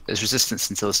 There's resistance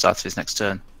until the start of his next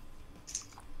turn.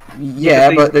 Yeah,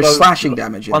 but but these there's both- slashing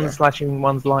damage in One's there. slashing,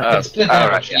 one's lightning. It's split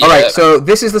alright, damage. yeah. Alright, so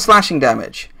this is the slashing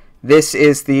damage. This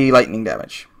is the lightning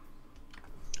damage.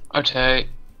 Okay.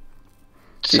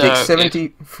 So you take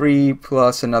 73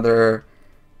 plus another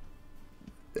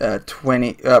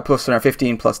 20, plus another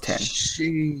 15 plus 10.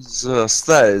 Jesus,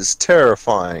 that is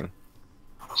terrifying.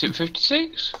 Is it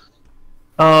 56?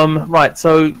 Right,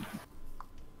 so...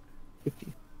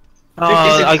 50. Okay,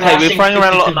 we're slashing, throwing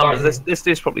around a lot of 52 numbers. biting. Let's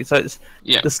do this properly. So it's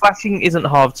Yeah. the slashing isn't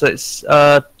halved, so it's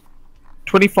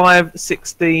 25,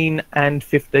 16, and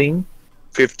 15.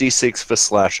 56 for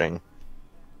slashing.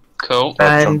 Cool. But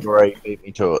And- number 8 beat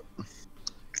me to it.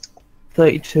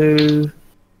 32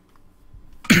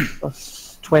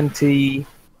 plus 20.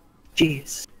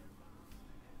 Jeez.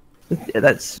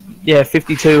 That's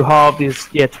 52 halved is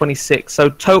 26. So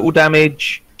total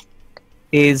damage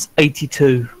is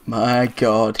 82. My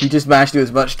God, he just managed to do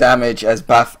as much damage as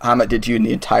Baphomet did you in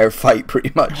the entire fight,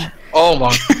 pretty much. Oh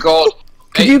my god.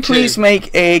 Could you 82. please make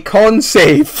a con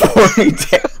save for me,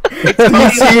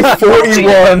 DC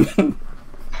 41?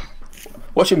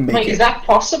 Watch him make Wait, it. is that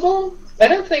possible? I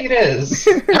don't think it is.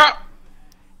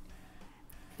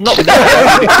 Not with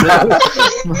that.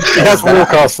 It has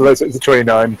Warcast, so it's a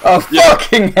 29. Oh,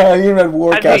 fucking hell, you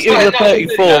remember Actually, it Warcast. was a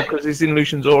 34 because it's in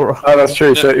Lucian's aura. Oh, that's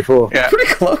true, 34. Yeah.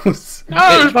 Pretty close.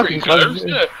 Oh, It's fucking pretty close. close.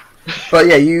 Yeah. But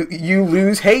yeah, you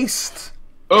lose haste.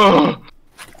 Oh.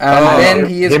 And then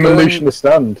he is Him going... and Lucian are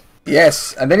stunned.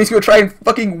 Yes, and then he's going to try and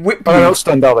fucking whip Oh, they're you. not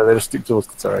stunned, are they? They're just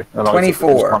exhausted, sorry. Oh, no,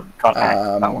 24. Can't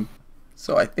act, that one.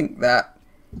 So I think that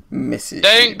misses you.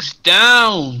 Thanks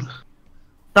down.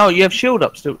 No, you have shield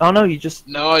up still. Oh no, you just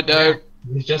No, I don't.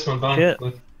 He's just went by. Yeah.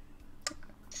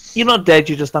 you're not dead.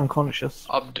 You're just unconscious.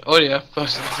 Oh yeah,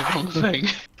 that's the wrong thing.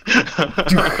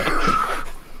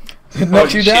 It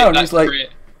knocks you Shit, down. that's He's like, great.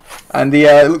 and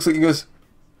it looks like he goes,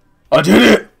 I did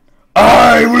it!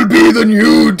 I will be the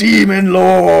new demon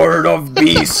lord of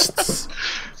beasts!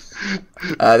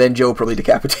 Then Joe probably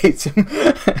decapitates him.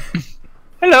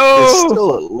 Hello. There's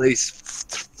still at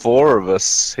least 4 of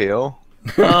us here.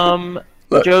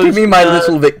 Look, Joe's, give me my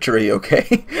little victory, okay?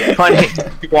 Try and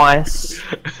hit twice.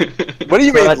 What do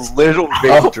you So mean, that's- little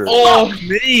victory? Oh,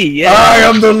 Me, yeah. I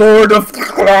am the lord of...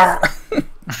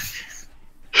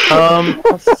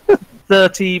 Plus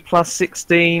 30 plus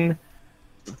 16.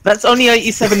 That's only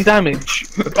 87 damage.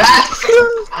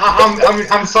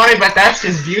 I'm sorry, but that's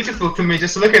just beautiful to me.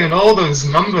 Just looking at all those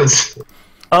numbers.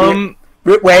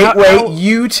 Wait, How-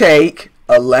 you take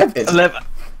 11. 11.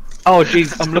 Oh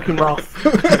jeez, I'm looking rough.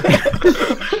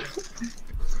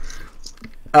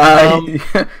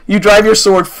 You drive your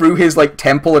sword through his like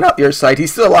temple and up your side.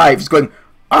 He's still alive. He's going,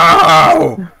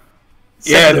 ow!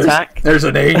 Second there's, attack. there's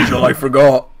an angel. I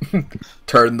forgot.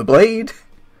 Turn the blade.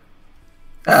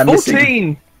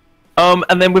 Missing. 14.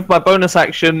 And then with my bonus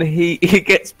action, he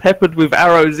gets peppered with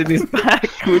arrows in his back,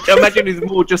 which I imagine is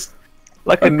more just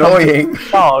like a Annoying.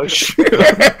 charge.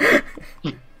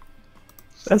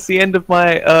 That's the end of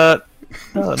my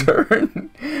turn. Turn.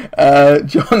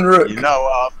 John Rook. You know,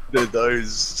 after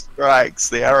those strikes,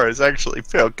 the arrows actually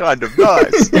feel kind of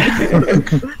nice.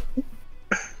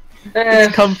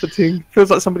 It's comforting. Feels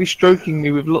like somebody stroking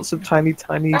me with lots of tiny.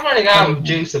 I'm running out of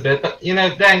juice a bit, but you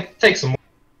know, then take some more.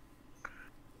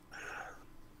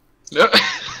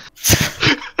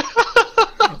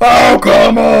 Oh,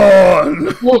 come on!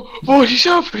 what is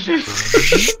happening?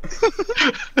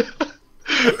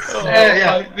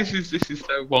 Yeah. This is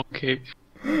so wonky.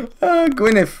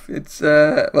 Gwyneth, it's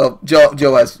well,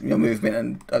 Joe has movement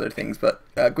and other things, but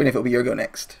Gwyneth, it'll be your go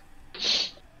next.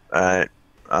 Alright.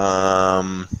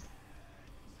 I'm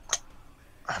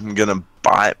gonna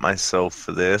bite myself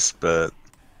for this, but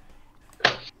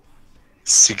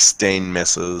 16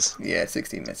 misses. Yeah,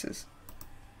 16 misses.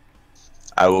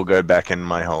 I will go back in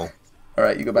my hole. All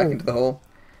right, you go back into the hole.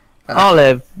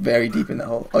 Alev. Very deep in the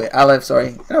hole. Oh yeah, Alev.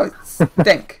 Sorry, no, it's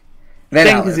Denk. Then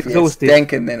Denk Alev, is yes. exhausted.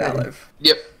 Denk and then Alev.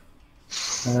 Yep.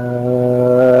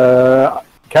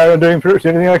 Carry on doing pretty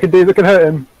anything I can do that can hurt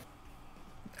him.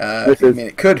 I mean,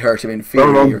 it could hurt him in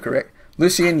theory. Wrong. You're correct.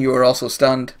 Lucian, you are also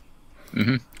stunned.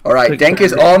 Mhm. All right, Denk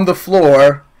is on the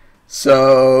floor,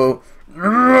 so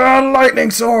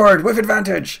lightning sword with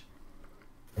advantage.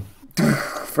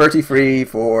 33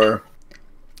 for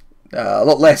a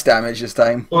lot less damage this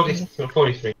time,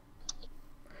 43.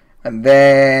 and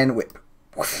then whip.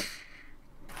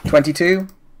 22.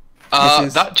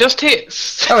 Misses. That just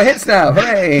hits. Oh, it hits now!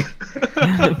 Hooray!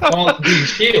 Well, the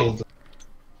shield.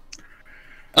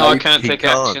 I can't he take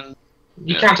can't. action.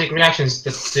 You Yeah. can't take reactions.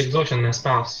 The exhaustion and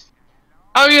spouse.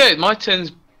 Oh yeah, my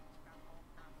turn's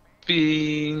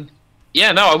being.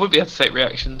 Yeah, no, I would be able to take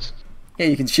reactions. Yeah,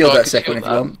 you can shield Oh, I that can second shield if you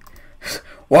that. want.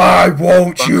 Why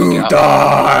won't you Yeah.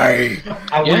 die?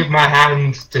 I Yeah. wave my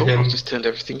hand to Oh, I him. just turned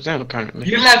everything down apparently.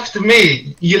 You left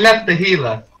me. You left the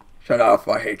healer. Shut up!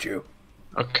 I hate you.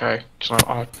 Okay, so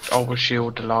I will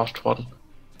shield the last one.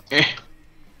 Eh.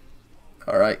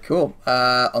 All right, cool.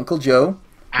 Uncle Joe,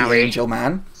 the Owie. angel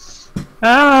man.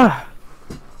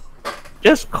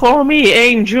 Just call me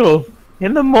Angel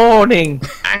in the morning.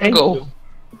 Angle.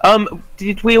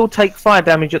 Did we all take fire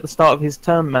damage at the start of his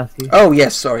turn, Matthew? Oh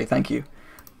yes, sorry, thank you.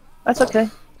 That's okay.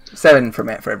 7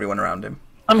 for everyone around him.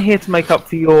 I'm here to make up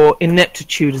for your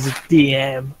ineptitude as a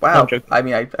DM. No, Wow. I'm joking. I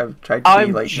mean, I've tried to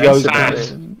be like nice joking. about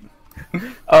it.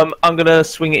 I'm gonna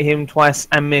swing at him twice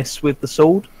and miss with the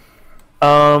sword.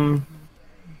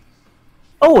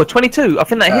 Oh, a 22. I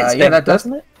think that hits. Yeah, that does.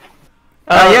 Doesn't it?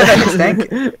 Yeah, that hits.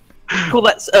 Thank you. Cool.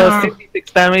 That's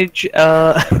 56 damage.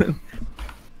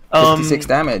 56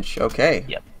 damage. Okay.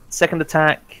 Yep. Second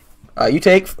attack. You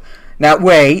take. Now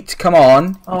wait. Come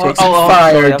on. You take some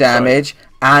fire damage,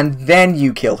 and then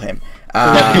you kill him.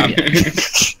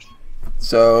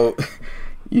 So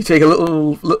you take a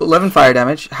little 11 fire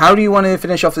damage. How do you want to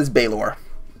finish off this Baylor?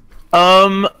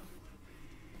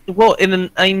 Well, in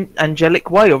an angelic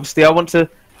way, obviously. I want to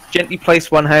gently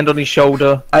place one hand on his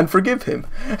shoulder and forgive him.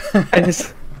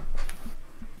 And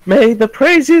may the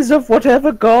praises of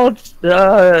whatever God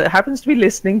happens to be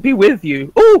listening be with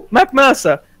you. Oh, Matt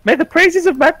Mercer! May the praises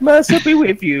of Matt Mercer be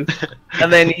with you.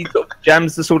 And then he sort of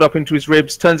jams the sword up into his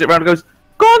ribs, turns it around and goes,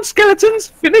 "Go on, skeletons,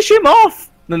 finish him off!"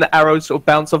 And then the arrows sort of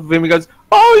bounce off of him. He goes,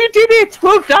 "Oh, you did it!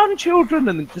 Well done, children!"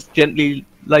 And then just gently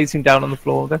lays him down on the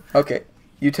floor. Okay.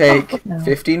 You take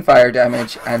 15 fire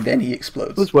damage, and then he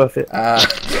explodes. It was worth it.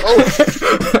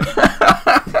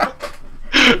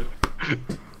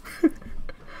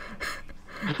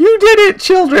 You did it,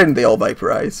 children! They all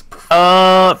vaporize.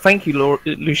 Thank you,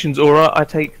 Lucian's aura. I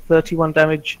take 31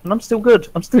 damage, and I'm still good.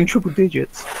 I'm still in triple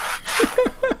digits.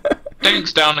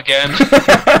 Dank's down again.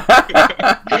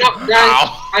 Dank,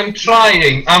 I'm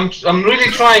trying. I'm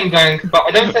really trying, Dank, but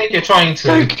I don't think you're trying to.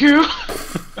 Thank you.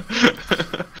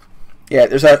 Yeah,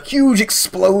 there's a huge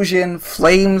explosion.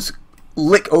 Flames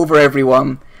lick over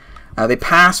everyone. They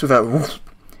pass with a whoosh,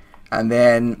 and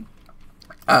then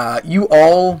you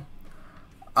all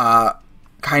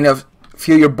kind of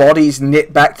feel your bodies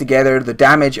knit back together, the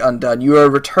damage undone. You are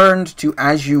returned to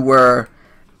as you were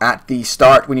at the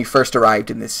start when you first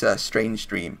arrived in this strange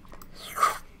dream.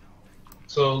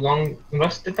 So long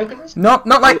rest effectiveness? Not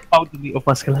like I'll delete off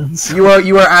my skeletons. you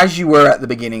are as you were at the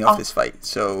beginning of this fight.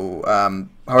 So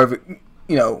however,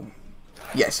 you know,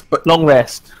 yes, but long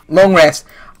rest. Long rest.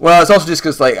 Well, it's also just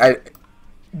because like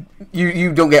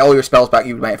you don't get all your spells back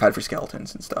you might have had for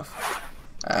skeletons and stuff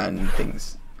and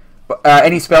things. But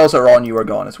any spells that are on you are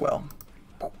gone as well.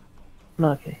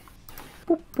 Okay.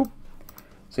 Boop, boop.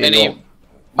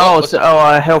 So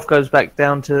our health goes back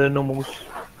down to normal.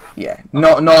 Yeah,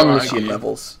 non-Lucian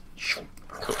levels.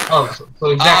 Oh, so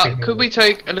exactly. Could we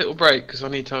take a little break? Because I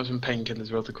need to have some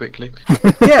painkillers rather quickly.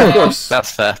 Yeah, of course.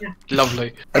 That's fair.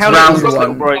 Lovely. That's How round long is this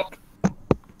little one. break?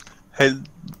 Hey,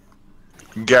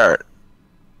 Garrett.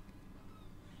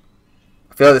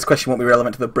 I feel like this question won't be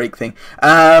relevant to the break thing.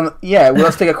 Yeah, well,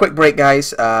 let's take a quick break,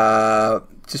 guys.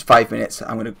 Just 5 minutes.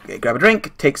 I'm going to grab a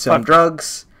drink, take some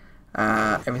drugs.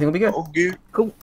 Everything will be good. Okay. Cool.